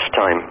I's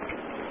time,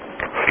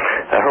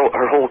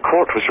 her whole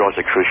court was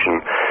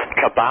Rosicrucian.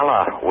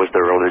 Kabbalah was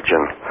their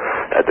religion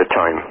at the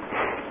time,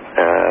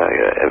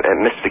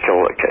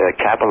 mystical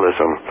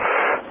Kabbalism.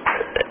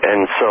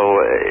 And so,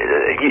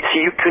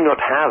 you could not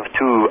have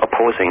two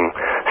opposing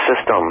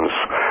systems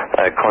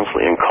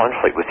constantly in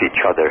conflict with each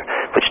other,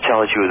 which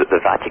tells you that the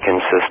Vatican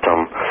system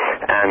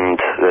and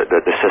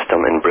the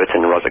system in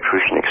Britain,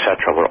 Rosicrucian,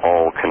 etc., were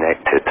all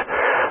connected.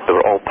 They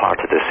were all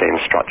part of the same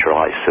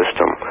structuralized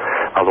system,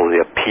 although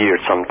they appeared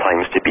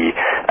sometimes to be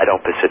at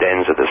opposite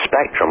ends of the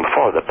spectrum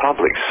for the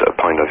public's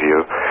point of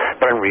view,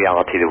 but in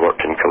reality they worked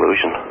in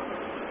collusion.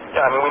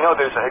 Yeah, I mean, we know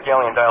there's a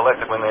Hegelian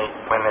dialectic when they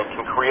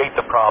can create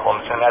the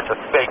problems, and that's a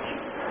fake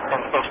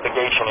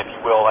instigation, if you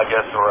will, I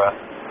guess, or a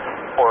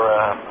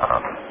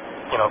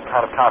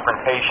kind of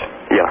confrontation.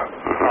 Yeah.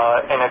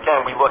 And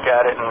again, we look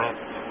at it, and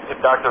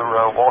if Dr.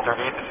 Walter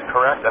Vieth is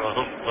correct, I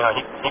mean,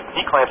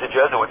 he claims the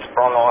Jesuits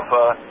sprung off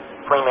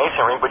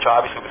Freemasonry, which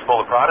obviously was full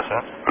of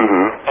Protestants,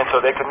 and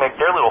so they could make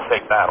their little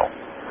fake battle.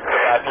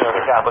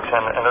 The Catholics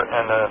and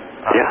the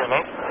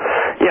Freemasons.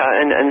 Yeah,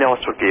 and they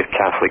also gave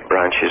Catholic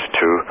branches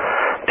to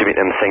make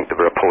them think they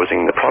were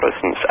opposing the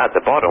Protestants at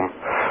the bottom,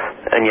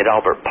 and yet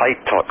Albert Pike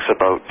talks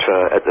about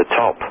at the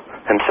top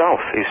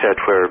himself. He said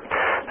where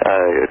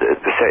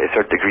the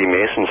third-degree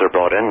Masons are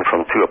brought in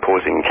from two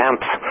opposing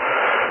camps,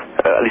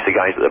 at least the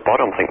guys at the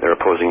bottom think they're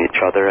opposing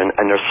each other, and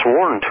they're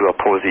sworn to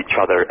oppose each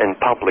other in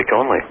public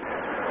only,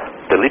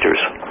 the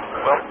leaders.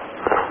 Well,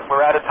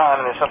 we're out of time,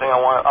 and there's something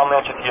I'll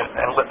mention to you,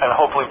 and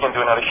hopefully we can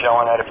do another show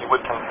on that if you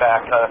would come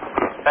back.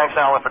 Thanks,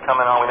 Alan, for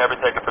coming on. We never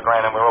take it for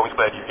granted. We're always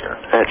glad you're here.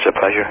 It's a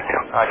pleasure.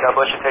 Yeah. All right, God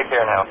bless you. Take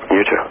care now.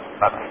 You too.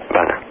 Bye-bye.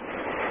 Bye now.